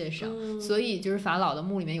世界上。所以就是法老的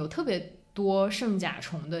墓里面有特别多圣甲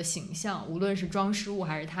虫的形象，无论是装饰物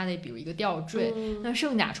还是他的比如一个吊坠。那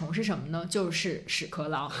圣甲虫是什么呢？就是屎壳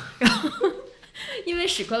郎。然后因为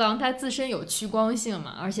屎壳郎它自身有趋光性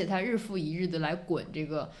嘛，而且它日复一日的来滚这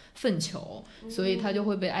个粪球，所以它就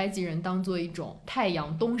会被埃及人当做一种太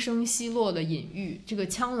阳东升西落的隐喻。这个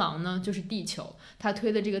枪狼呢就是地球，它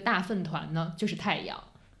推的这个大粪团呢就是太阳。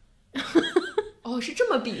是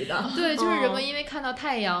这么比的。对，就是人们因为看到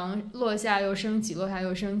太阳落下又升起，落下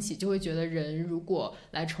又升起，就会觉得人如果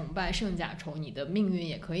来崇拜圣甲虫，你的命运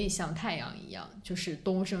也可以像太阳一样，就是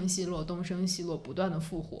东升西落，东升西落，不断的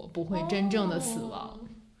复活，不会真正的死亡。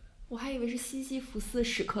我还以为是西西弗斯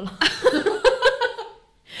屎壳郎。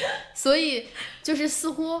所以就是似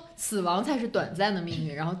乎死亡才是短暂的命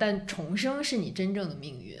运，然后但重生是你真正的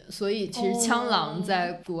命运。所以其实枪狼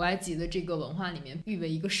在古埃及的这个文化里面誉为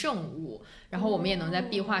一个圣物，然后我们也能在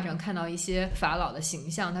壁画上看到一些法老的形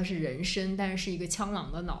象，它是人身，但是是一个枪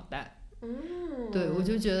狼的脑袋。对，我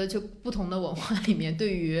就觉得就不同的文化里面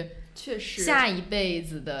对于确实下一辈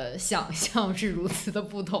子的想象是如此的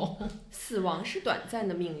不同。死亡是短暂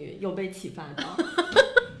的命运，有被启发到。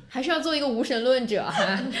还是要做一个无神论者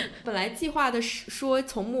哈。本来计划的说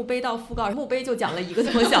从墓碑到讣告，墓碑就讲了1个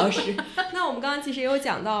多小时。那我们刚刚其实也有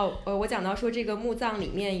讲到，我讲到说这个墓葬里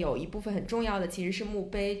面有一部分很重要的其实是墓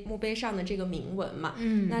碑，墓碑上的这个铭文嘛。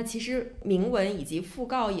那其实铭文以及讣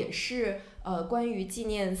告也是关于纪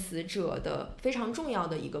念死者的非常重要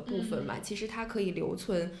的一个部分嘛。其实它可以留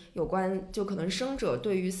存有关就可能生者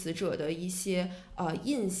对于死者的一些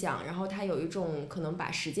印象，然后它有一种可能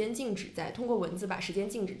把时间静止在通过文字把时间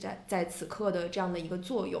静止在此刻的这样的一个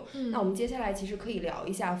作用。那我们接下来其实可以聊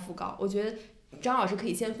一下讣告，我觉得张老师可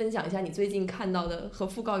以先分享一下你最近看到的和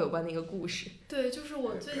讣告有关的一个故事。对，就是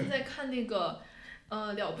我最近在看那个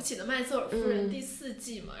了不起的麦瑟尔夫人第4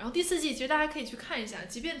季嘛，然后第4季其实大家可以去看一下，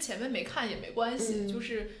即便前面没看也没关系，就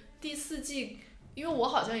是第4季，因为我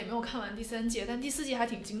好像也没有看完第3季，但第4季还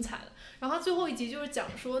挺精彩的。然后它最后一集就是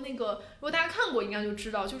讲说那个，如果大家看过应该就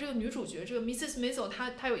知道，就这个女主角这个 Mrs. Maisel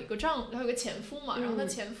她有一个她有个前夫嘛，然后她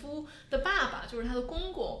前夫的爸爸就是她的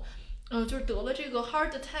公公。就是得了这个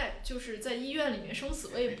heart attack， 就是在医院里面生死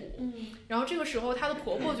未卜。然后这个时候她的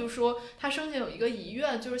婆婆就说她生前有一个遗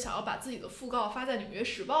愿，就是想要把自己的讣告发在《纽约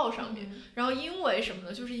时报》上面。然后因为什么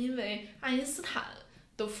呢？就是因为爱因斯坦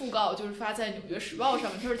的讣告就是发在《纽约时报》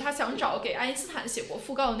上面，就是她想找给爱因斯坦写过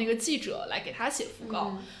讣告的那个记者来给她写讣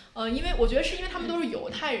告。因为我觉得是因为他们都是犹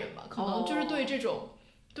太人嘛，可能就是对这种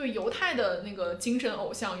对犹太的那个精神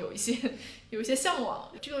偶像有一些向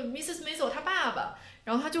往。这个 Mrs. Maisel 她爸爸。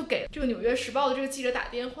然后他就给这个《纽约时报》的这个记者打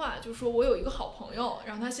电话，就说我有一个好朋友，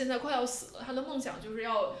然后他现在快要死了，他的梦想就是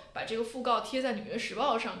要把这个讣告贴在《纽约时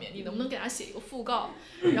报》上面，你能不能给他写一个讣告？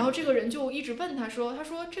然后这个人就一直问他说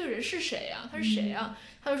这个人是谁呀？他是谁呀？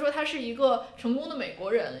他就说他是一个成功的美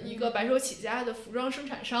国人，一个白手起家的服装生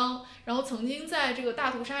产商，然后曾经在这个大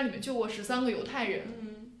屠杀里面救过13个犹太人。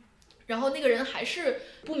然后那个人还是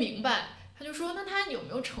不明白，他就说那他有没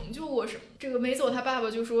有成就过什么？这个Maisel他爸爸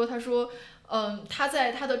就说他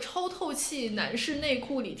在他的超透气男士内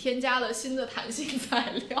裤里添加了新的弹性材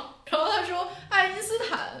料。然后他说爱因斯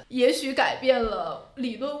坦也许改变了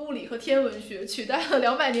理论物理和天文学，取代了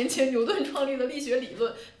200年前牛顿创立的力学理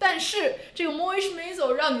论，但是这个 Moish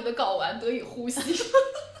Maisel 让你的睾丸得以呼吸。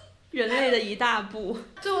人类的一大步。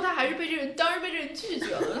最后他还是当时被这人拒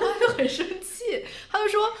绝了，然后他就很生气，他就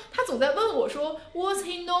说他总在问我说 What's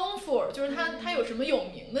he known for， 就是他有什么有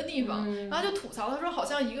名的地方，然后就吐槽他说好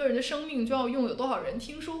像一个人的生命就要用有多少人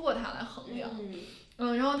听说过他来衡量。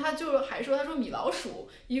然后他就还说米老鼠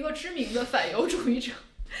一个知名的反犹主义者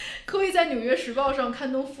可以在《纽约时报》上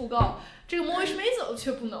刊登讣告，这个 Moish Maisel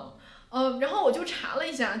却不能。然后我就查了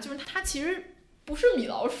一下，就是他其实不是米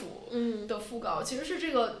老鼠的讣告，其实是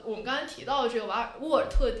这个我们刚才提到的这个沃尔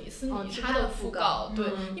特迪斯尼他的讣告。对，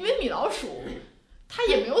因为米老鼠他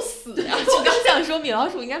也没有死呀。我刚想说米老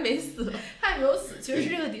鼠应该没死，他也没有死，其实是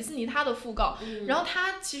这个迪士尼他的讣告。然后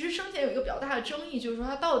他其实生前有一个比较大的争议，就是说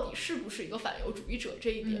他到底是不是一个反犹主义者这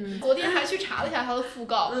一点。昨天还去查了一下他的讣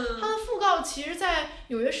告，他的讣告其实在《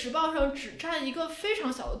纽约时报》上只占一个非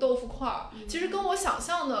常小的豆腐块儿，其实跟我想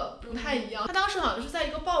象的不太一样。他当时好像是在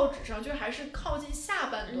一个报纸上，就还是靠近下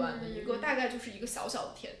半段的一个，大概就是一个小小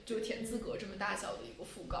的就是田字格这么大小的一个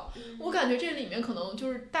讣告。我感觉这里面可能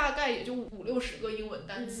就是大概也就50-60个英文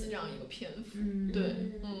单词这样一个篇幅。对，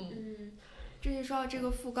这就说到这个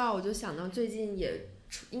讣告，我就想到最近也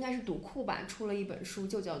应该是读库吧出了一本书，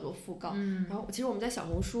就叫做讣告。然后其实我们在小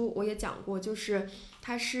红书我也讲过，就是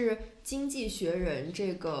它是《经济学人》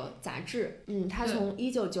这个杂志，它从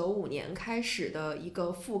1995年开始的一个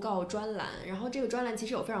讣告专栏。然后这个专栏其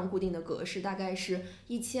实有非常固定的格式，大概是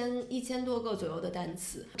1000多个左右的单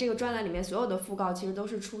词。这个专栏里面所有的讣告其实都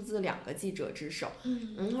是出自2个记者之手。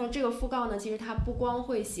然后这个讣告呢，其实它不光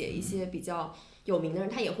会写一些比较有名的人，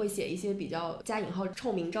他也会写一些比较加引号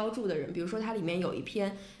臭名昭著的人。比如说它里面有一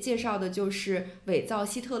篇介绍的就是伪造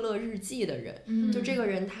希特勒日记的人。就这个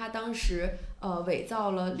人他当时伪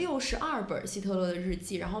造了62本希特勒的日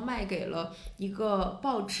记，然后卖给了一个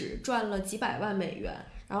报纸，赚了几百万美元，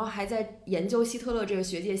然后还在研究希特勒这个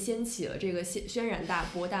学界掀起了这个轩然大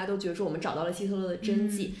波，大家都觉得说我们找到了希特勒的真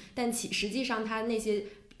迹。但实际上他那些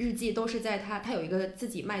日记都是在他有一个自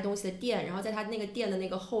己卖东西的店，然后在他那个店的那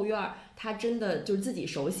个后院，他真的就是自己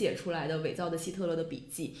手写出来的伪造的希特勒的笔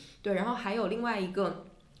记。对，然后还有另外一个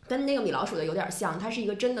跟那个米老鼠的有点像，它是一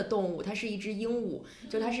个真的动物，它是一只鹦鹉，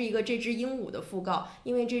就它是一个这只鹦鹉的讣告，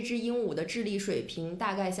因为这只鹦鹉的智力水平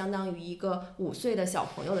大概相当于一个5岁的小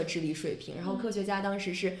朋友的智力水平，然后科学家当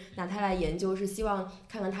时是拿它来研究，是希望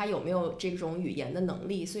看看它有没有这种语言的能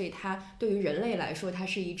力，所以它对于人类来说，它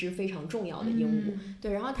是一只非常重要的鹦鹉。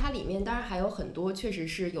对，然后它里面当然还有很多确实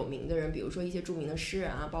是有名的人，比如说一些著名的诗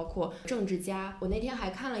人啊，包括政治家。我那天还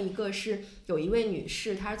看了一个是有一位女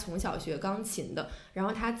士，她是从小学钢琴的，然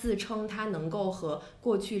后她自称她能够和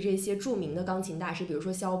过去这些著名的钢琴大师，比如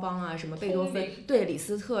说肖邦啊、什么贝多芬、对李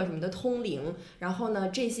斯特什么的通灵。然后呢，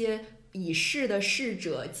这些已逝的逝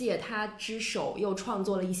者借她之手又创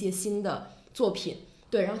作了一些新的作品。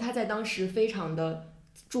对，然后她在当时非常的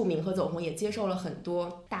著名和走红，也接受了很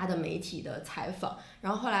多大的媒体的采访，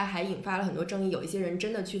然后后来还引发了很多争议，有一些人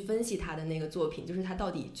真的去分析他的那个作品，就是他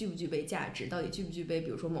到底具不具备价值，到底具不具备比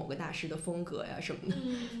如说某个大师的风格呀什么的，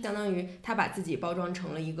相当于他把自己包装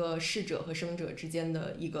成了一个逝者和生者之间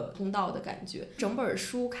的一个通道的感觉。整本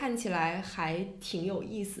书看起来还挺有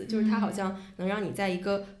意思，就是它好像能让你在一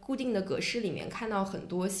个固定的格式里面看到很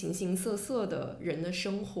多形形色色的人的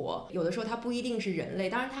生活，有的时候它不一定是人类，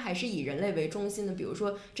当然它还是以人类为中心的，比如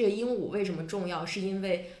说这个鹦鹉为什么重要，是因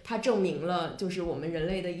为它证明了就是我们人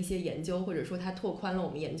类的一些研究，或者说它拓宽了我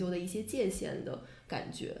们研究的一些界限的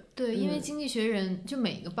感觉。对，因为经济学人就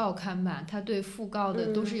每一个报刊吧，它对讣告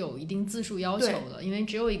的都是有一定字数要求的，因为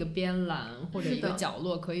只有一个编栏或者一个角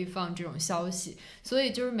落可以放这种消息，所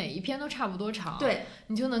以就是每一篇都差不多长。对，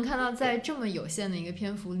你就能看到在这么有限的一个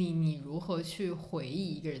篇幅里，你如何去回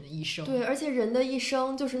忆一个人的一生。对，而且人的一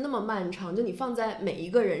生就是那么漫长，就你放在每一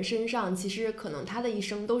个人身上，其实可能他的一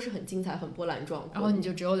生都是很精彩、很波澜壮阔，然后你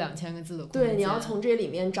就只有2000个字的空间。对，你要从这里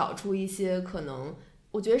面找出一些可能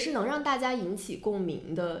我觉得是能让大家引起共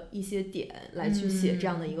鸣的一些点来去写这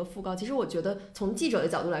样的一个讣告。其实我觉得从记者的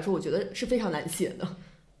角度来说，我觉得是非常难写的。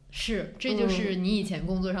是，这就是你以前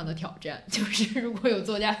工作上的挑战，就是如果有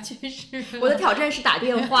作家去世，我的挑战是打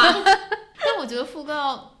电话。但我觉得讣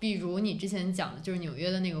告，比如你之前讲的，就是纽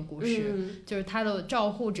约的那个故事，就是他的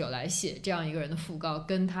照护者来写这样一个人的讣告，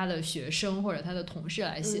跟他的学生或者他的同事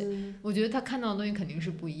来写，我觉得他看到的东西肯定是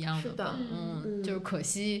不一样的。是的，就是可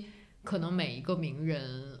惜，可能每一个名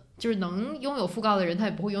人。就是能拥有讣告的人，他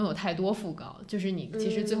也不会拥有太多讣告。就是你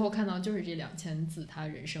其实最后看到就是这2000字，他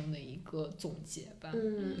人生的一个总结吧。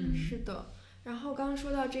是的。然后刚刚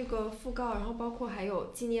说到这个讣告，然后包括还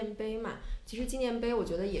有纪念碑嘛，其实纪念碑我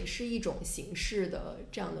觉得也是一种形式的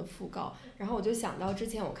这样的讣告。然后我就想到之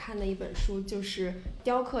前我看的一本书，就是《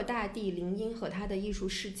雕刻大地：林荫和他的艺术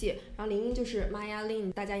世界》。然后林荫就是 Maya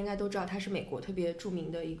Lin， 大家应该都知道，他是美国特别著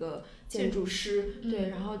名的一个建筑师。对，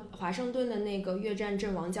然后华盛顿的那个越战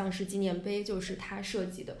阵亡将士纪念碑就是他设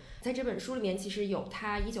计的。在这本书里面，其实有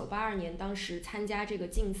他1982年当时参加这个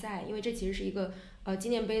竞赛，因为这其实是一个纪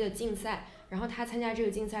念碑的竞赛。然后他参加这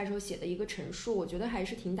个竞赛的时候写的一个陈述，我觉得还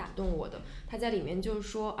是挺打动我的。他在里面就是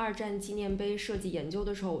说，二战纪念碑设计研究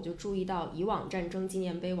的时候，我就注意到以往战争纪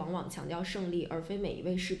念碑往往强调胜利，而非每一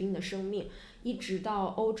位士兵的生命。一直到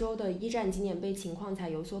欧洲的一战纪念碑情况才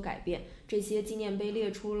有所改变，这些纪念碑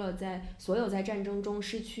列出了所有在战争中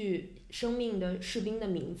失去生命的士兵的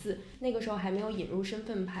名字。那个时候还没有引入身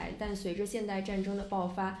份牌，但随着现代战争的爆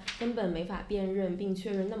发，根本没法辨认并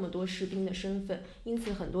确认那么多士兵的身份，因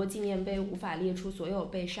此很多纪念碑无法列出所有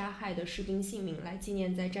被杀害的士兵姓名来纪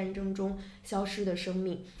念在战争中消失的生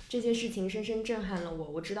命。这些事情深深震撼了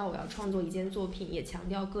我，我知道我要创作一件作品，也强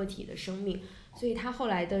调个体的生命。所以他后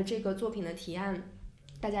来的这个作品的提案，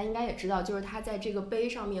大家应该也知道，就是他在这个碑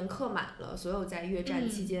上面刻满了所有在越战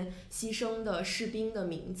期间牺牲的士兵的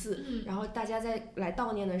名字，然后大家在来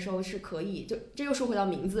悼念的时候是可以，就这又说回到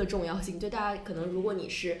名字的重要性，就大家可能如果你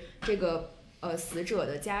是这个死者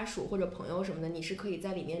的家属或者朋友什么的，你是可以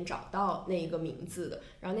在里面找到那个名字的，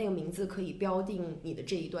然后那个名字可以标定你的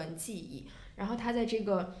这一段记忆。然后他在这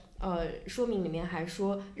个说明里面还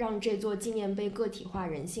说，让这座纪念碑个体化、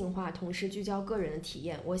人性化，同时聚焦个人的体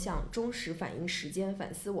验。我想忠实反映时间，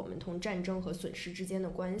反思我们同战争和损失之间的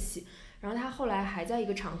关系。然后他后来还在一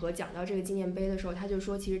个场合讲到这个纪念碑的时候，他就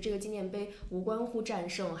说，其实这个纪念碑无关乎战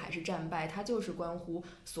胜还是战败，它就是关乎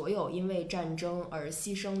所有因为战争而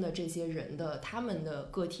牺牲的这些人的他们的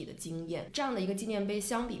个体的经验。这样的一个纪念碑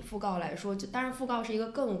相比讣告来说，当然讣告是一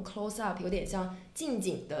个更 close up， 有点像近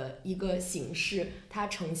景的一个形式，它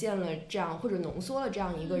呈现了这样或者浓缩了这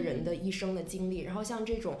样一个人的一生的经历。然后像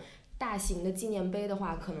这种大型的纪念碑的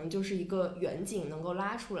话，可能就是一个远景能够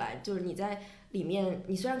拉出来，就是你在里面，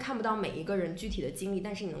你虽然看不到每一个人具体的经历，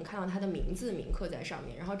但是你能看到他的名字铭刻在上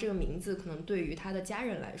面，然后这个名字可能对于他的家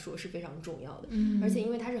人来说是非常重要的。而且因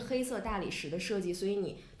为它是黑色大理石的设计，所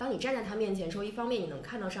以当你站在他面前的时候，一方面你能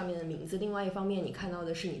看到上面的名字，另外一方面你看到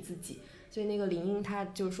的是你自己。所以那个林英他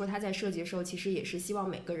就是说他在设计的时候，其实也是希望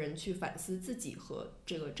每个人去反思自己和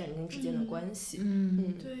这个战争之间的关系。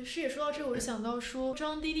对，师姐说到这个，我就想到说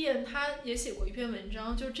张迪店他也写过一篇文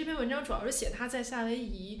章，就是这篇文章主要是写他在夏威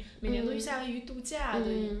夷每年都去夏威夷度假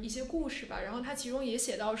的一些故事吧。然后他其中也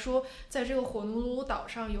写到说，在这个火奴鲁岛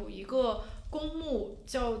上有一个公墓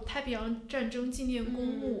叫太平洋战争纪念公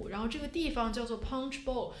墓，然后这个地方叫做 Punch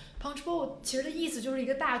Bowl。Punch Bowl 其实的意思就是一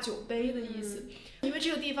个大酒杯的意思。因为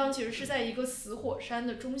这个地方其实是在一个死火山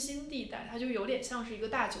的中心地带，它就有点像是一个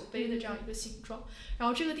大酒杯的这样一个形状。然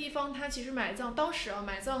后这个地方它其实当时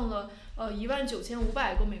埋葬了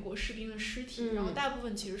19500个美国士兵的尸体，然后大部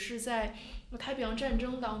分其实是在太平洋战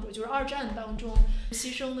争当中，就是二战当中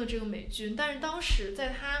牺牲的这个美军。但是当时在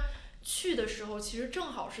他去的时候，其实正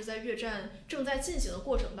好是在越战正在进行的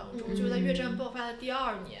过程当中，就是在越战爆发的第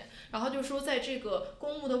2年。然后就说在这个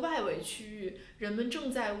公墓的外围区域，人们正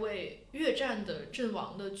在为越战的阵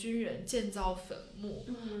亡的军人建造坟墓。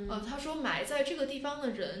他说埋在这个地方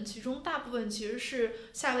的人，其中大部分其实是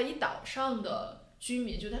夏威夷岛上的居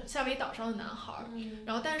民，就夏威夷岛上的男孩。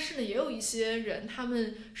然后但是呢，也有一些人他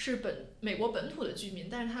们是美国本土的居民，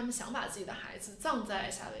但是他们想把自己的孩子葬在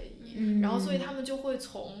夏威夷，然后所以他们就会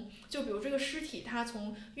就比如这个尸体，他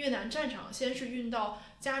从越南战场先是运到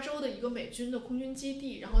加州的一个美军的空军基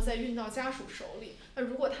地，然后再运到家属手里。那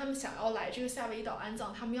如果他们想要来这个夏威夷岛安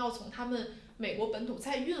葬，他们要从他们美国本土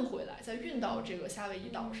再运回来，再运到这个夏威夷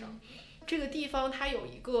岛上。这个地方它有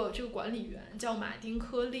一个这个管理员叫马丁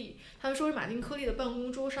科利，他们说马丁科利的办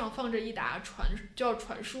公桌上放着一沓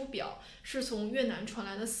传输表，是从越南传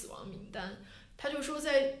来的死亡名单。他就说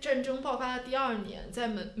在战争爆发的第2年，在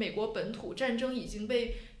美国本土战争已经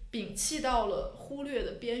被摒弃到了忽略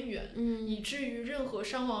的边缘，以至于任何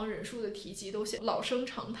伤亡人数的提及都显老生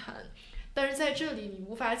常谈。但是在这里你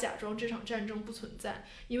无法假装这场战争不存在，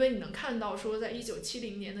因为你能看到说在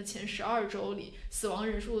1970年的前12周里，死亡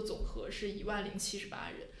人数的总和是10078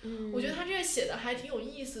人。我觉得他这个写的还挺有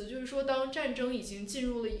意思，就是说当战争已经进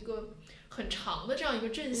入了一个很长的这样一个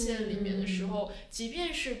阵线里面的时候，即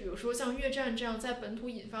便是比如说像越战这样在本土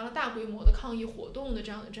引发了大规模的抗议活动的这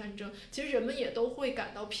样的战争，其实人们也都会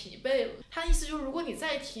感到疲惫了。他的意思就是如果你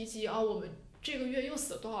再提及我们这个月又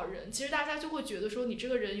死了多少人，其实大家就会觉得说你这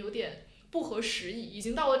个人有点不合时宜，已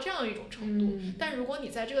经到了这样一种程度。但如果你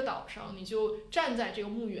在这个岛上，你就站在这个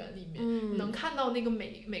墓园里面，你能看到那个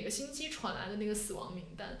每个星期传来的那个死亡名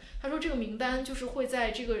单。他说这个名单就是会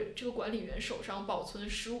在这个管理员手上保存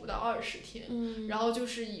15到20天，然后就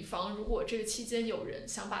是以防如果这个期间有人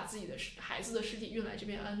想把自己的孩子的尸体运来这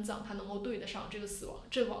边安葬，他能够对得上这个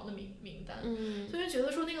阵亡的名单。所以觉得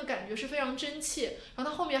说那个感觉是非常真切。然后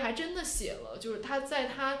他后面还真的写了，就是他在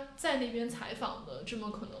那边采访的这么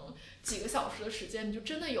可能几个小时的时间，就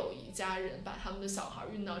真的有一家人把他们的小孩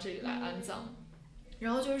运到这里来安葬。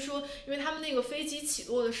然后就是说因为他们那个飞机起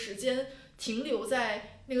落的时间停留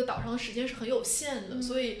在那个岛上的时间是很有限的，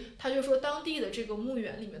所以他就说当地的这个墓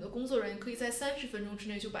园里面的工作人员可以在30分钟之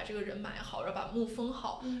内就把这个人埋好，然后把墓封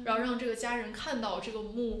好，然后让这个家人看到这个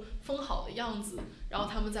墓封好的样子，然后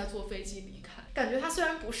他们再坐飞机离开。感觉他虽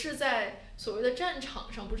然不是在所谓的战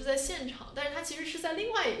场上，不是在现场，但是他其实是在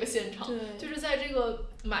另外一个现场，就是在这个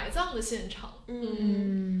埋葬的现场。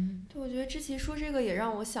对，我觉得之前说这个也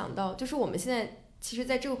让我想到，就是我们现在其实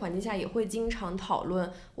在这个环境下也会经常讨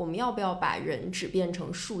论我们要不要把人只变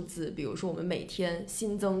成数字，比如说我们每天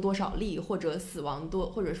新增多少例，或者死亡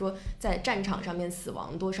或者说在战场上面死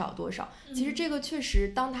亡多少。其实这个确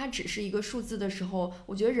实当它只是一个数字的时候，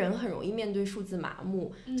我觉得人很容易面对数字麻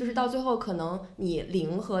木，就是到最后可能你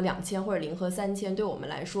0和2000或者0和3000对我们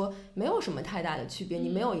来说没有什么太大的区别，你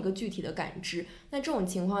没有一个具体的感知。那这种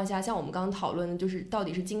情况下，像我们刚刚讨论的就是到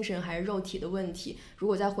底是精神还是肉体的问题，如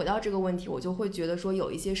果再回到这个问题，我就会觉得说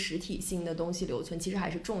有一些实体性的东西留存其实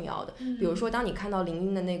还是重要的。比如说当你看到林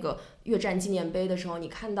荫的那个越战纪念碑的时候，你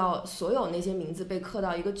看到所有那些名字被刻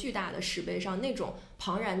到一个巨大的石碑上，那种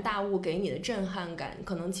庞然大物给你的震撼感，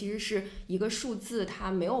可能其实是一个数字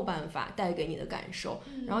它没有办法带给你的感受。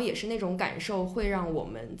然后也是那种感受会让我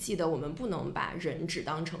们记得我们不能把人只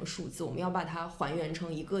当成数字，我们要把它还原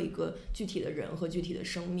成一个一个具体的人和具体的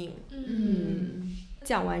生命。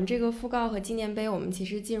讲完这个讣告和纪念碑，我们其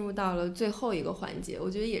实进入到了最后一个环节，我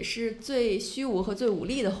觉得也是最虚无和最无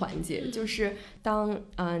力的环节，就是当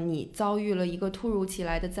你遭遇了一个突如其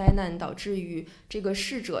来的灾难，导致于这个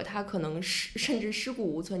逝者他可能甚至尸骨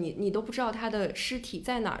无存，你都不知道他的尸体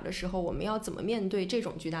在哪儿的时候，我们要怎么面对这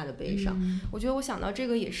种巨大的悲伤？我觉得我想到这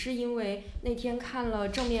个也是因为那天看了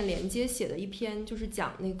正面连接写的一篇，就是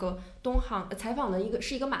讲那个东航采访的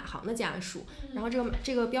一个马航的家属，然后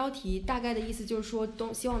这个标题大概的意思就是说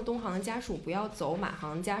希望东航的家属不要走马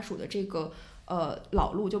航家属的这个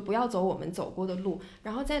老路，就不要走我们走过的路。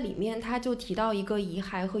然后在里面他就提到一个遗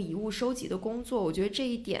骸和遗物收集的工作，我觉得这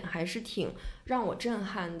一点还是挺让我震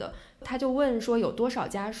撼的。他就问说有多少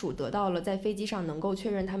家属得到了在飞机上能够确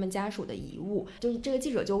认他们家属的遗物，就是这个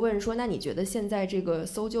记者就问说那你觉得现在这个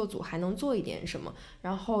搜救组还能做一点什么？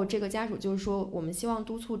然后这个家属就是说我们希望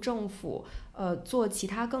督促政府做其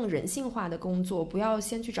他更人性化的工作，不要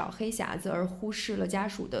先去找黑匣子而忽视了家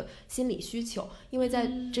属的心理需求。因为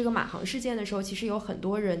在这个马航事件的时候，其实有很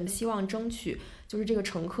多人希望争取就是这个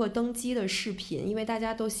乘客登机的视频，因为大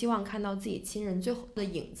家都希望看到自己亲人最后的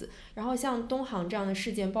影子。然后像东航这样的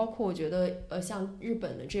事件，包括我觉得像日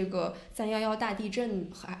本的这个311大地震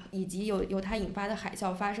以及由它引发的海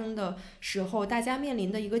啸发生的时候，大家面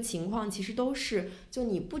临的一个情况其实都是就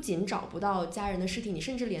你不仅找不到家人的尸体，你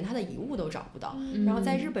甚至连他的遗物都找不到。然后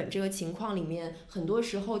在日本这个情况里面，很多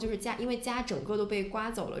时候就是因为家整个都被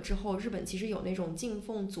刮走了之后，日本其实有那种敬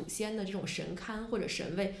奉祖先的这种神龛或者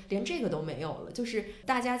神位，连这个都没有了。就是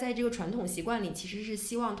大家在这个传统习惯里其实是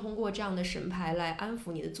希望通过这样的神牌来安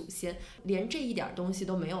抚你的祖先，连这一点东西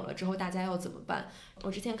都没有了之后，大家要怎么办？我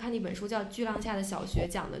之前看的一本书叫《巨浪下的小学》，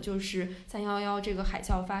讲的就是311这个海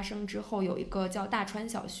啸发生之后，有一个叫大川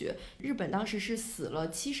小学，日本当时是死了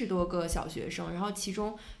70多个小学生，然后其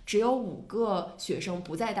中只有5个学生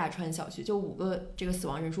不在大川小学，就5个这个死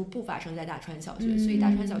亡人数不发生在大川小学，所以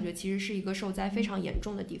大川小学其实是一个受灾非常严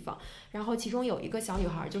重的地方。然后其中有一个小女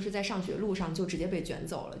孩就是在上学路上就直接被卷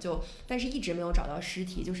走了，但是一直没有找到尸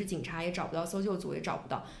体，就是警察也找不到，搜救组也找不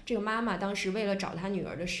到。这个妈妈当时为了找她女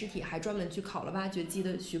儿的尸体，还专门去考了挖掘机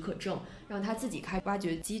的许可证，让她自己开挖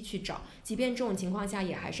掘机去找，即便这种情况下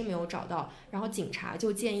也还是没有找到。然后警察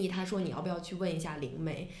就建议她说你要不要去问一下灵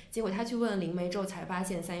媒，结果她去问了灵媒之后才发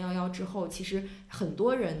现311之后其实很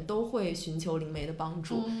多人都会寻求灵媒的帮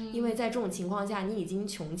助，因为在这种情况下你已经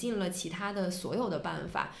穷尽了其他的所有的办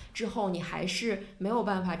法之后，你还是没有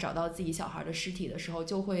办法找到自己小孩的尸体的时候，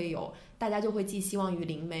大家就会寄希望于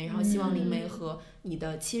灵媒，然后希望灵媒和你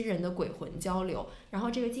的亲人的鬼魂交流。然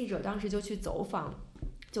后这个记者当时就去走访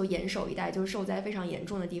就岩手一带，就是受灾非常严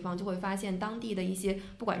重的地方，就会发现当地的一些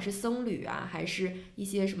不管是僧侣啊还是一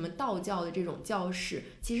些什么道教的这种教士，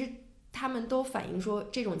其实他们都反映说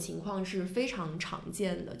这种情况是非常常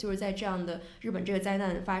见的，就是在这样的日本这个灾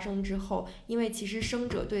难发生之后，因为其实生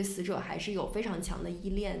者对死者还是有非常强的依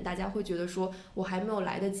恋，大家会觉得说我还没有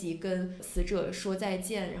来得及跟死者说再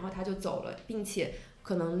见，然后他就走了，并且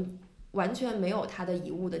可能完全没有他的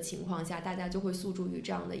遗物的情况下，大家就会诉诸于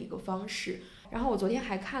这样的一个方式。然后我昨天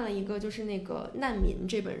还看了一个就是那个难民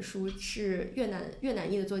这本书，是越南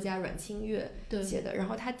裔的作家阮清月写的，然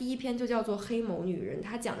后他第一篇就叫做黑眸女人，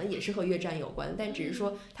他讲的也是和越战有关，但只是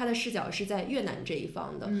说他的视角是在越南这一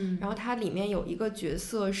方的。然后他里面有一个角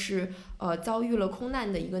色是遭遇了空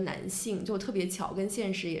难的一个男性，就特别巧，跟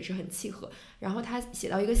现实也是很契合。然后他写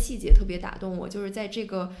到一个细节特别打动我，就是在这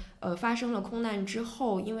个发生了空难之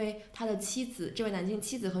后，因为他的这位男性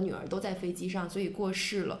妻子和女儿都在飞机上，所以过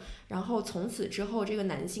世了。然后从此之后，这个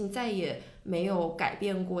男性再也没有改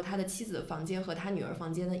变过他的妻子的房间和他女儿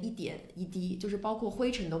房间的一点一滴，就是包括灰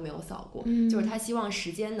尘都没有扫过。就是他希望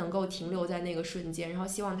时间能够停留在那个瞬间，然后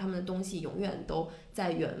希望他们的东西永远都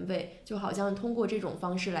在原位，就好像通过这种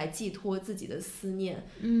方式来寄托自己的思念。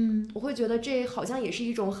我会觉得这好像也是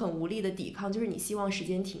一种很无力的抵抗，就是你希望时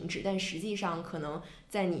间停止，但实际上可能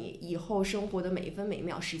在你以后生活的每一分每一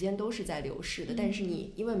秒，时间都是在流逝的。但是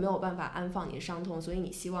你因为没有办法安放你的伤痛，所以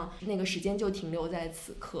你希望那个时间就停留在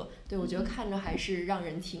此刻。对，我觉得看着还是让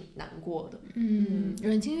人挺难过的。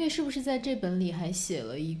阮清月是不是在这本里还写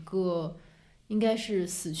了一个应该是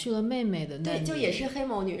死去了妹妹的那对，就也是黑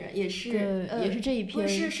眸女人，也是也是这一篇，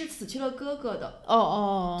是死去了哥哥的。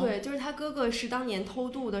对，就是他哥哥是当年偷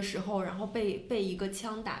渡的时候，然后被一个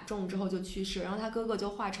枪打中之后就去世，然后他哥哥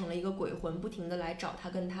就化成了一个鬼魂，不停的来找他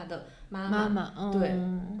跟他的妈妈。对，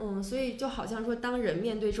所以就好像说，当人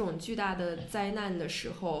面对这种巨大的灾难的时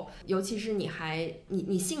候，尤其是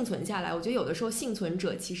你幸存下来，我觉得有的时候幸存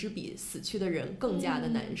者其实比死去的人更加的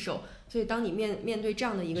难受。所以当你面对这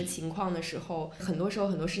样的一个情况的时候，很多时候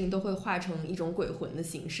很多事情都会化成一种鬼魂的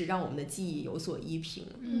形式，让我们的记忆有所依凭。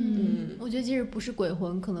我觉得即使不是鬼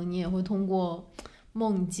魂，可能你也会通过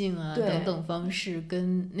梦境啊等等方式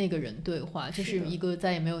跟那个人对话，就是一个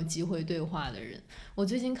再也没有机会对话的人。我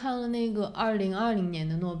最近看了那个2020年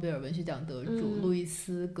的诺贝尔文学奖得主路易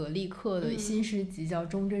斯·格利克的新诗集叫《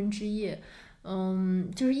忠贞之夜》。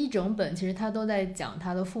就是一整本其实他都在讲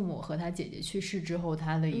他的父母和他姐姐去世之后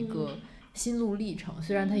他的一个心路历程，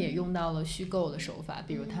虽然他也用到了虚构的手法，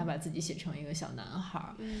比如他把自己写成一个小男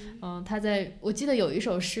孩。我记得有一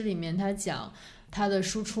首诗里面他讲他的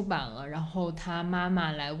书出版了，然后他妈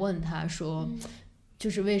妈来问他说，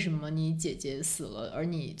就是为什么你姐姐死了而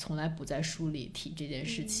你从来不在书里提这件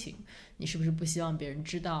事情，你是不是不希望别人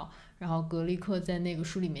知道？然后格利克在那个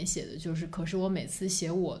书里面写的就是，可是我每次写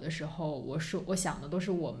我的时候，我想的都是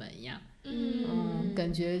我们呀。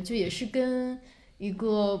感觉就也是跟一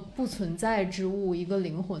个不存在之物一个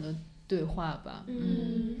灵魂的对话吧。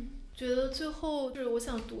觉得最后是我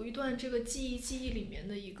想读一段这个记忆里面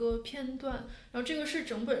的一个片段，然后这个是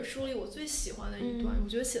整本书里我最喜欢的一段，我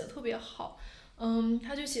觉得写的特别好。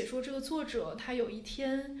他就写说这个作者他有一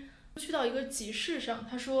天去到一个集市上，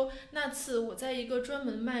他说那次我在一个专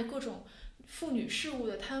门卖各种妇女事物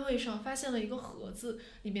的摊位上发现了一个盒子，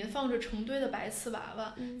里面放着成堆的白瓷娃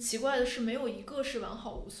娃，奇怪的是没有一个是完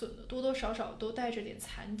好无损的，多多少少都带着点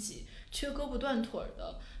残疾，缺胳膊断腿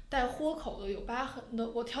的，带豁口的，有疤痕的。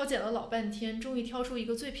我挑拣了老半天，终于挑出一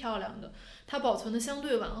个最漂亮的，它保存的相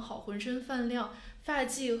对完好，浑身泛亮，发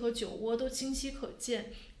髻和酒窝都清晰可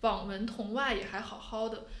见，网纹铜袜也还好好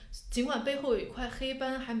的，尽管背后有一块黑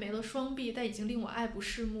斑，还没了双臂，但已经令我爱不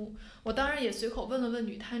释目。我当然也随口问了问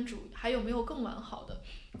女摊主还有没有更完好的。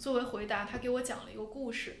作为回答，他给我讲了一个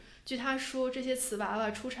故事。据他说，这些瓷娃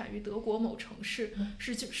娃出产于德国某城市，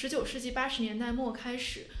是19世纪80年代末开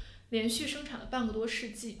始，连续生产了半个多世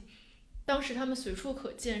纪。当时他们随处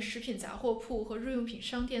可见，食品杂货铺和日用品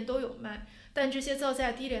商店都有卖。但这些造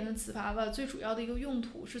价低廉的瓷娃娃最主要的一个用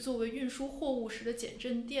途是作为运输货物时的减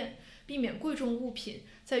震垫，避免贵重物品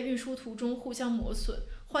在运输途中互相磨损。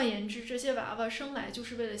换言之，这些娃娃生来就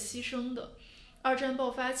是为了牺牲的。二战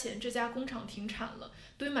爆发前，这家工厂停产了，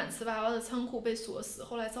堆满瓷娃娃的仓库被锁死，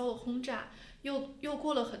后来遭了轰炸。又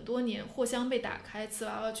过了很多年，货箱被打开，瓷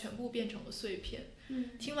娃娃全部变成了碎片。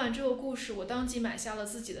听完这个故事，我当即买下了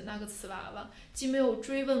自己的那个瓷娃娃，既没有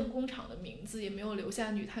追问工厂的名字，也没有留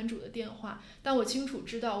下女摊主的电话，但我清楚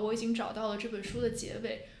知道我已经找到了这本书的结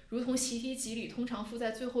尾，如同习题集里通常附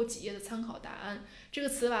在最后几页的参考答案。这个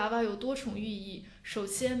瓷娃娃有多重寓意，首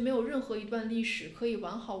先没有任何一段历史可以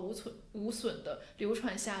完好无损地流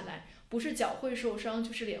传下来，不是脚会受伤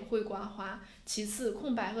就是脸会刮花。其次，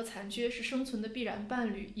空白和残缺是生存的必然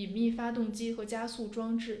伴侣，隐秘发动机和加速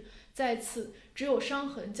装置。再次，只有伤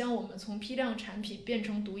痕将我们从批量产品变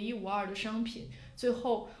成独一无二的商品。最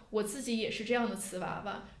后，我自己也是这样的瓷娃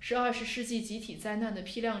娃，是20世纪集体灾难的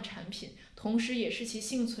批量产品，同时也是其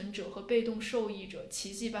幸存者和被动受益者，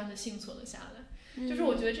奇迹般的幸存了下来。就是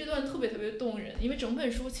我觉得这段特别特别动人，因为整本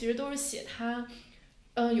书其实都是写他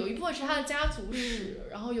有一部分是他的家族史，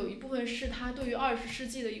然后有一部分是他对于20世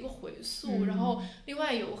纪的一个回溯，然后另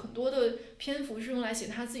外有很多的篇幅是用来写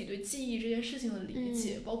他自己对记忆这件事情的理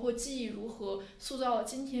解，包括记忆如何塑造了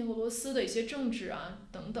今天俄罗斯的一些政治啊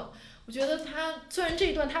等等。我觉得他虽然这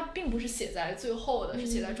一段他并不是写在最后的，是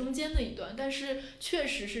写在中间的一段，但是确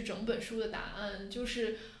实是整本书的答案。就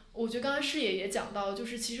是我觉得刚才师爷也讲到，就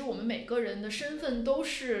是其实我们每个人的身份都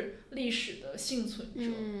是历史的幸存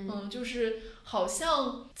者。就是好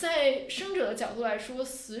像在生者的角度来说，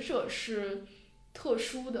死者是特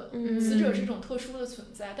殊的，死者是一种特殊的存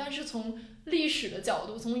在，但是从历史的角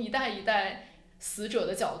度，从一代一代死者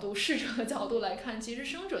的角度、逝者的角度来看，其实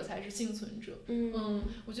生者才是幸存者。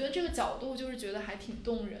我觉得这个角度就是觉得还挺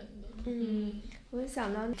动人的。我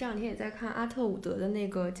想到这两天也在看阿特伍德的那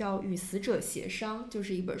个叫《与死者协商》，就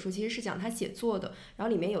是一本书，其实是讲他写作的，然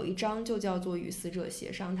后里面有一章就叫做《与死者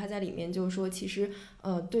协商》。他在里面就说，其实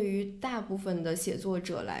对于大部分的写作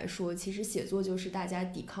者来说，其实写作就是大家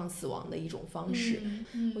抵抗死亡的一种方式。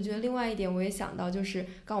我觉得另外一点我也想到，就是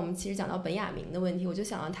刚我们其实讲到本雅明的问题，我就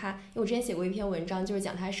想到他，因为我之前写过一篇文章，就是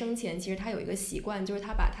讲他生前其实他有一个习惯，就是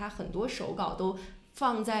他把他很多手稿都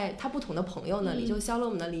放在他不同的朋友那里，就肖勒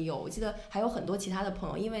姆那里有，我记得还有很多其他的朋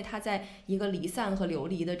友，因为他在一个离散和流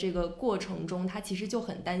离的这个过程中，他其实就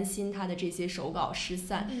很担心他的这些手稿失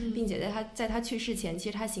散，并且在他去世前，其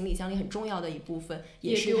实他行李箱里很重要的一部分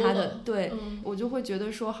也是他的。对，我就会觉得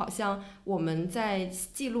说，好像我们在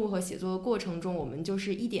记录和写作的过程中，我们就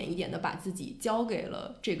是一点一点的把自己交给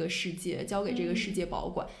了这个世界，交给这个世界保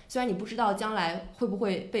管。虽然你不知道将来会不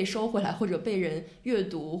会被收回来，或者被人阅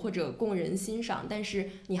读，或者供人欣赏，但是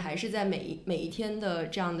你还是在每一天的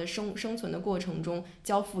这样的生存的过程中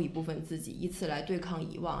交付一部分自己，以此来对抗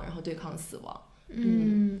遗忘，然后对抗死亡。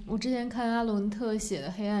我之前看阿伦特写的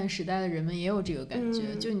《黑暗时代的人们》也有这个感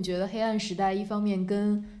觉，就你觉得黑暗时代一方面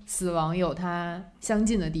跟死亡有它相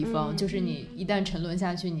近的地方，就是你一旦沉沦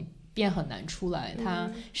下去，你便很难出来，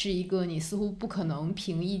它是一个你似乎不可能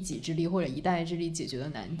凭一己之力或者一代之力解决的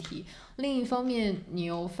难题。另一方面，你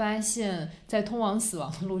又发现在通往死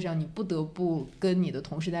亡的路上，你不得不跟你的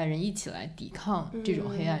同时代人一起来抵抗这种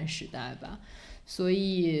黑暗时代吧。所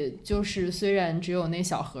以就是虽然只有那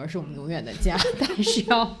小盒是我们永远的家，但是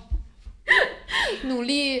要努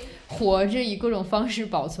力活着，以各种方式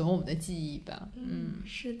保存我们的记忆吧。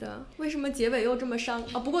是的。为什么结尾又这么伤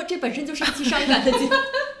啊？不过这本身就是一期伤感的节目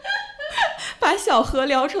把小盒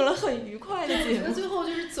聊成了很愉快的节目。那最后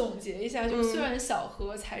就是总结一下，就是虽然小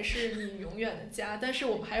盒才是你永远的家，但是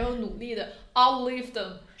我们还要努力的 outlive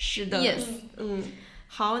them。 是的 Yes。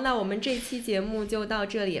 好，那我们这期节目就到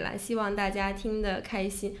这里了，希望大家听得开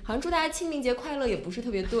心。好像祝大家清明节快乐也不是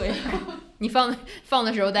特别对你放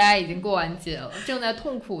的时候大家已经过完节了，正在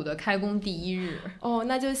痛苦的开工第一日。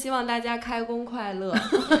那就希望大家开工快乐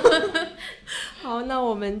好，那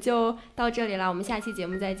我们就到这里了，我们下期节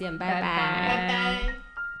目再见，拜拜拜拜。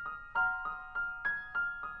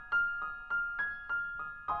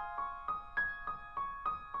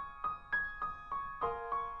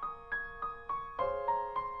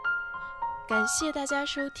感谢大家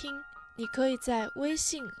收听，你可以在微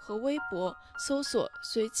信和微博搜索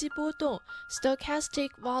随机波动 Stochastic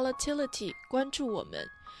Volatility 关注我们，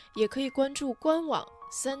也可以关注官网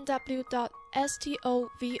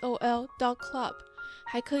www.stovol.club，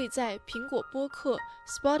 还可以在苹果播客、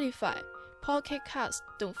Spotify、Pocket Cast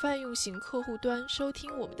等泛用型客户端收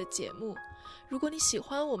听我们的节目。如果你喜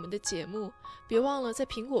欢我们的节目，别忘了在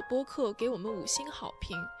苹果播客给我们5星好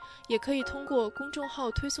评，也可以通过公众号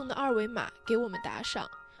推送的2维码给我们打赏。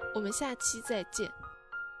我们下期再见。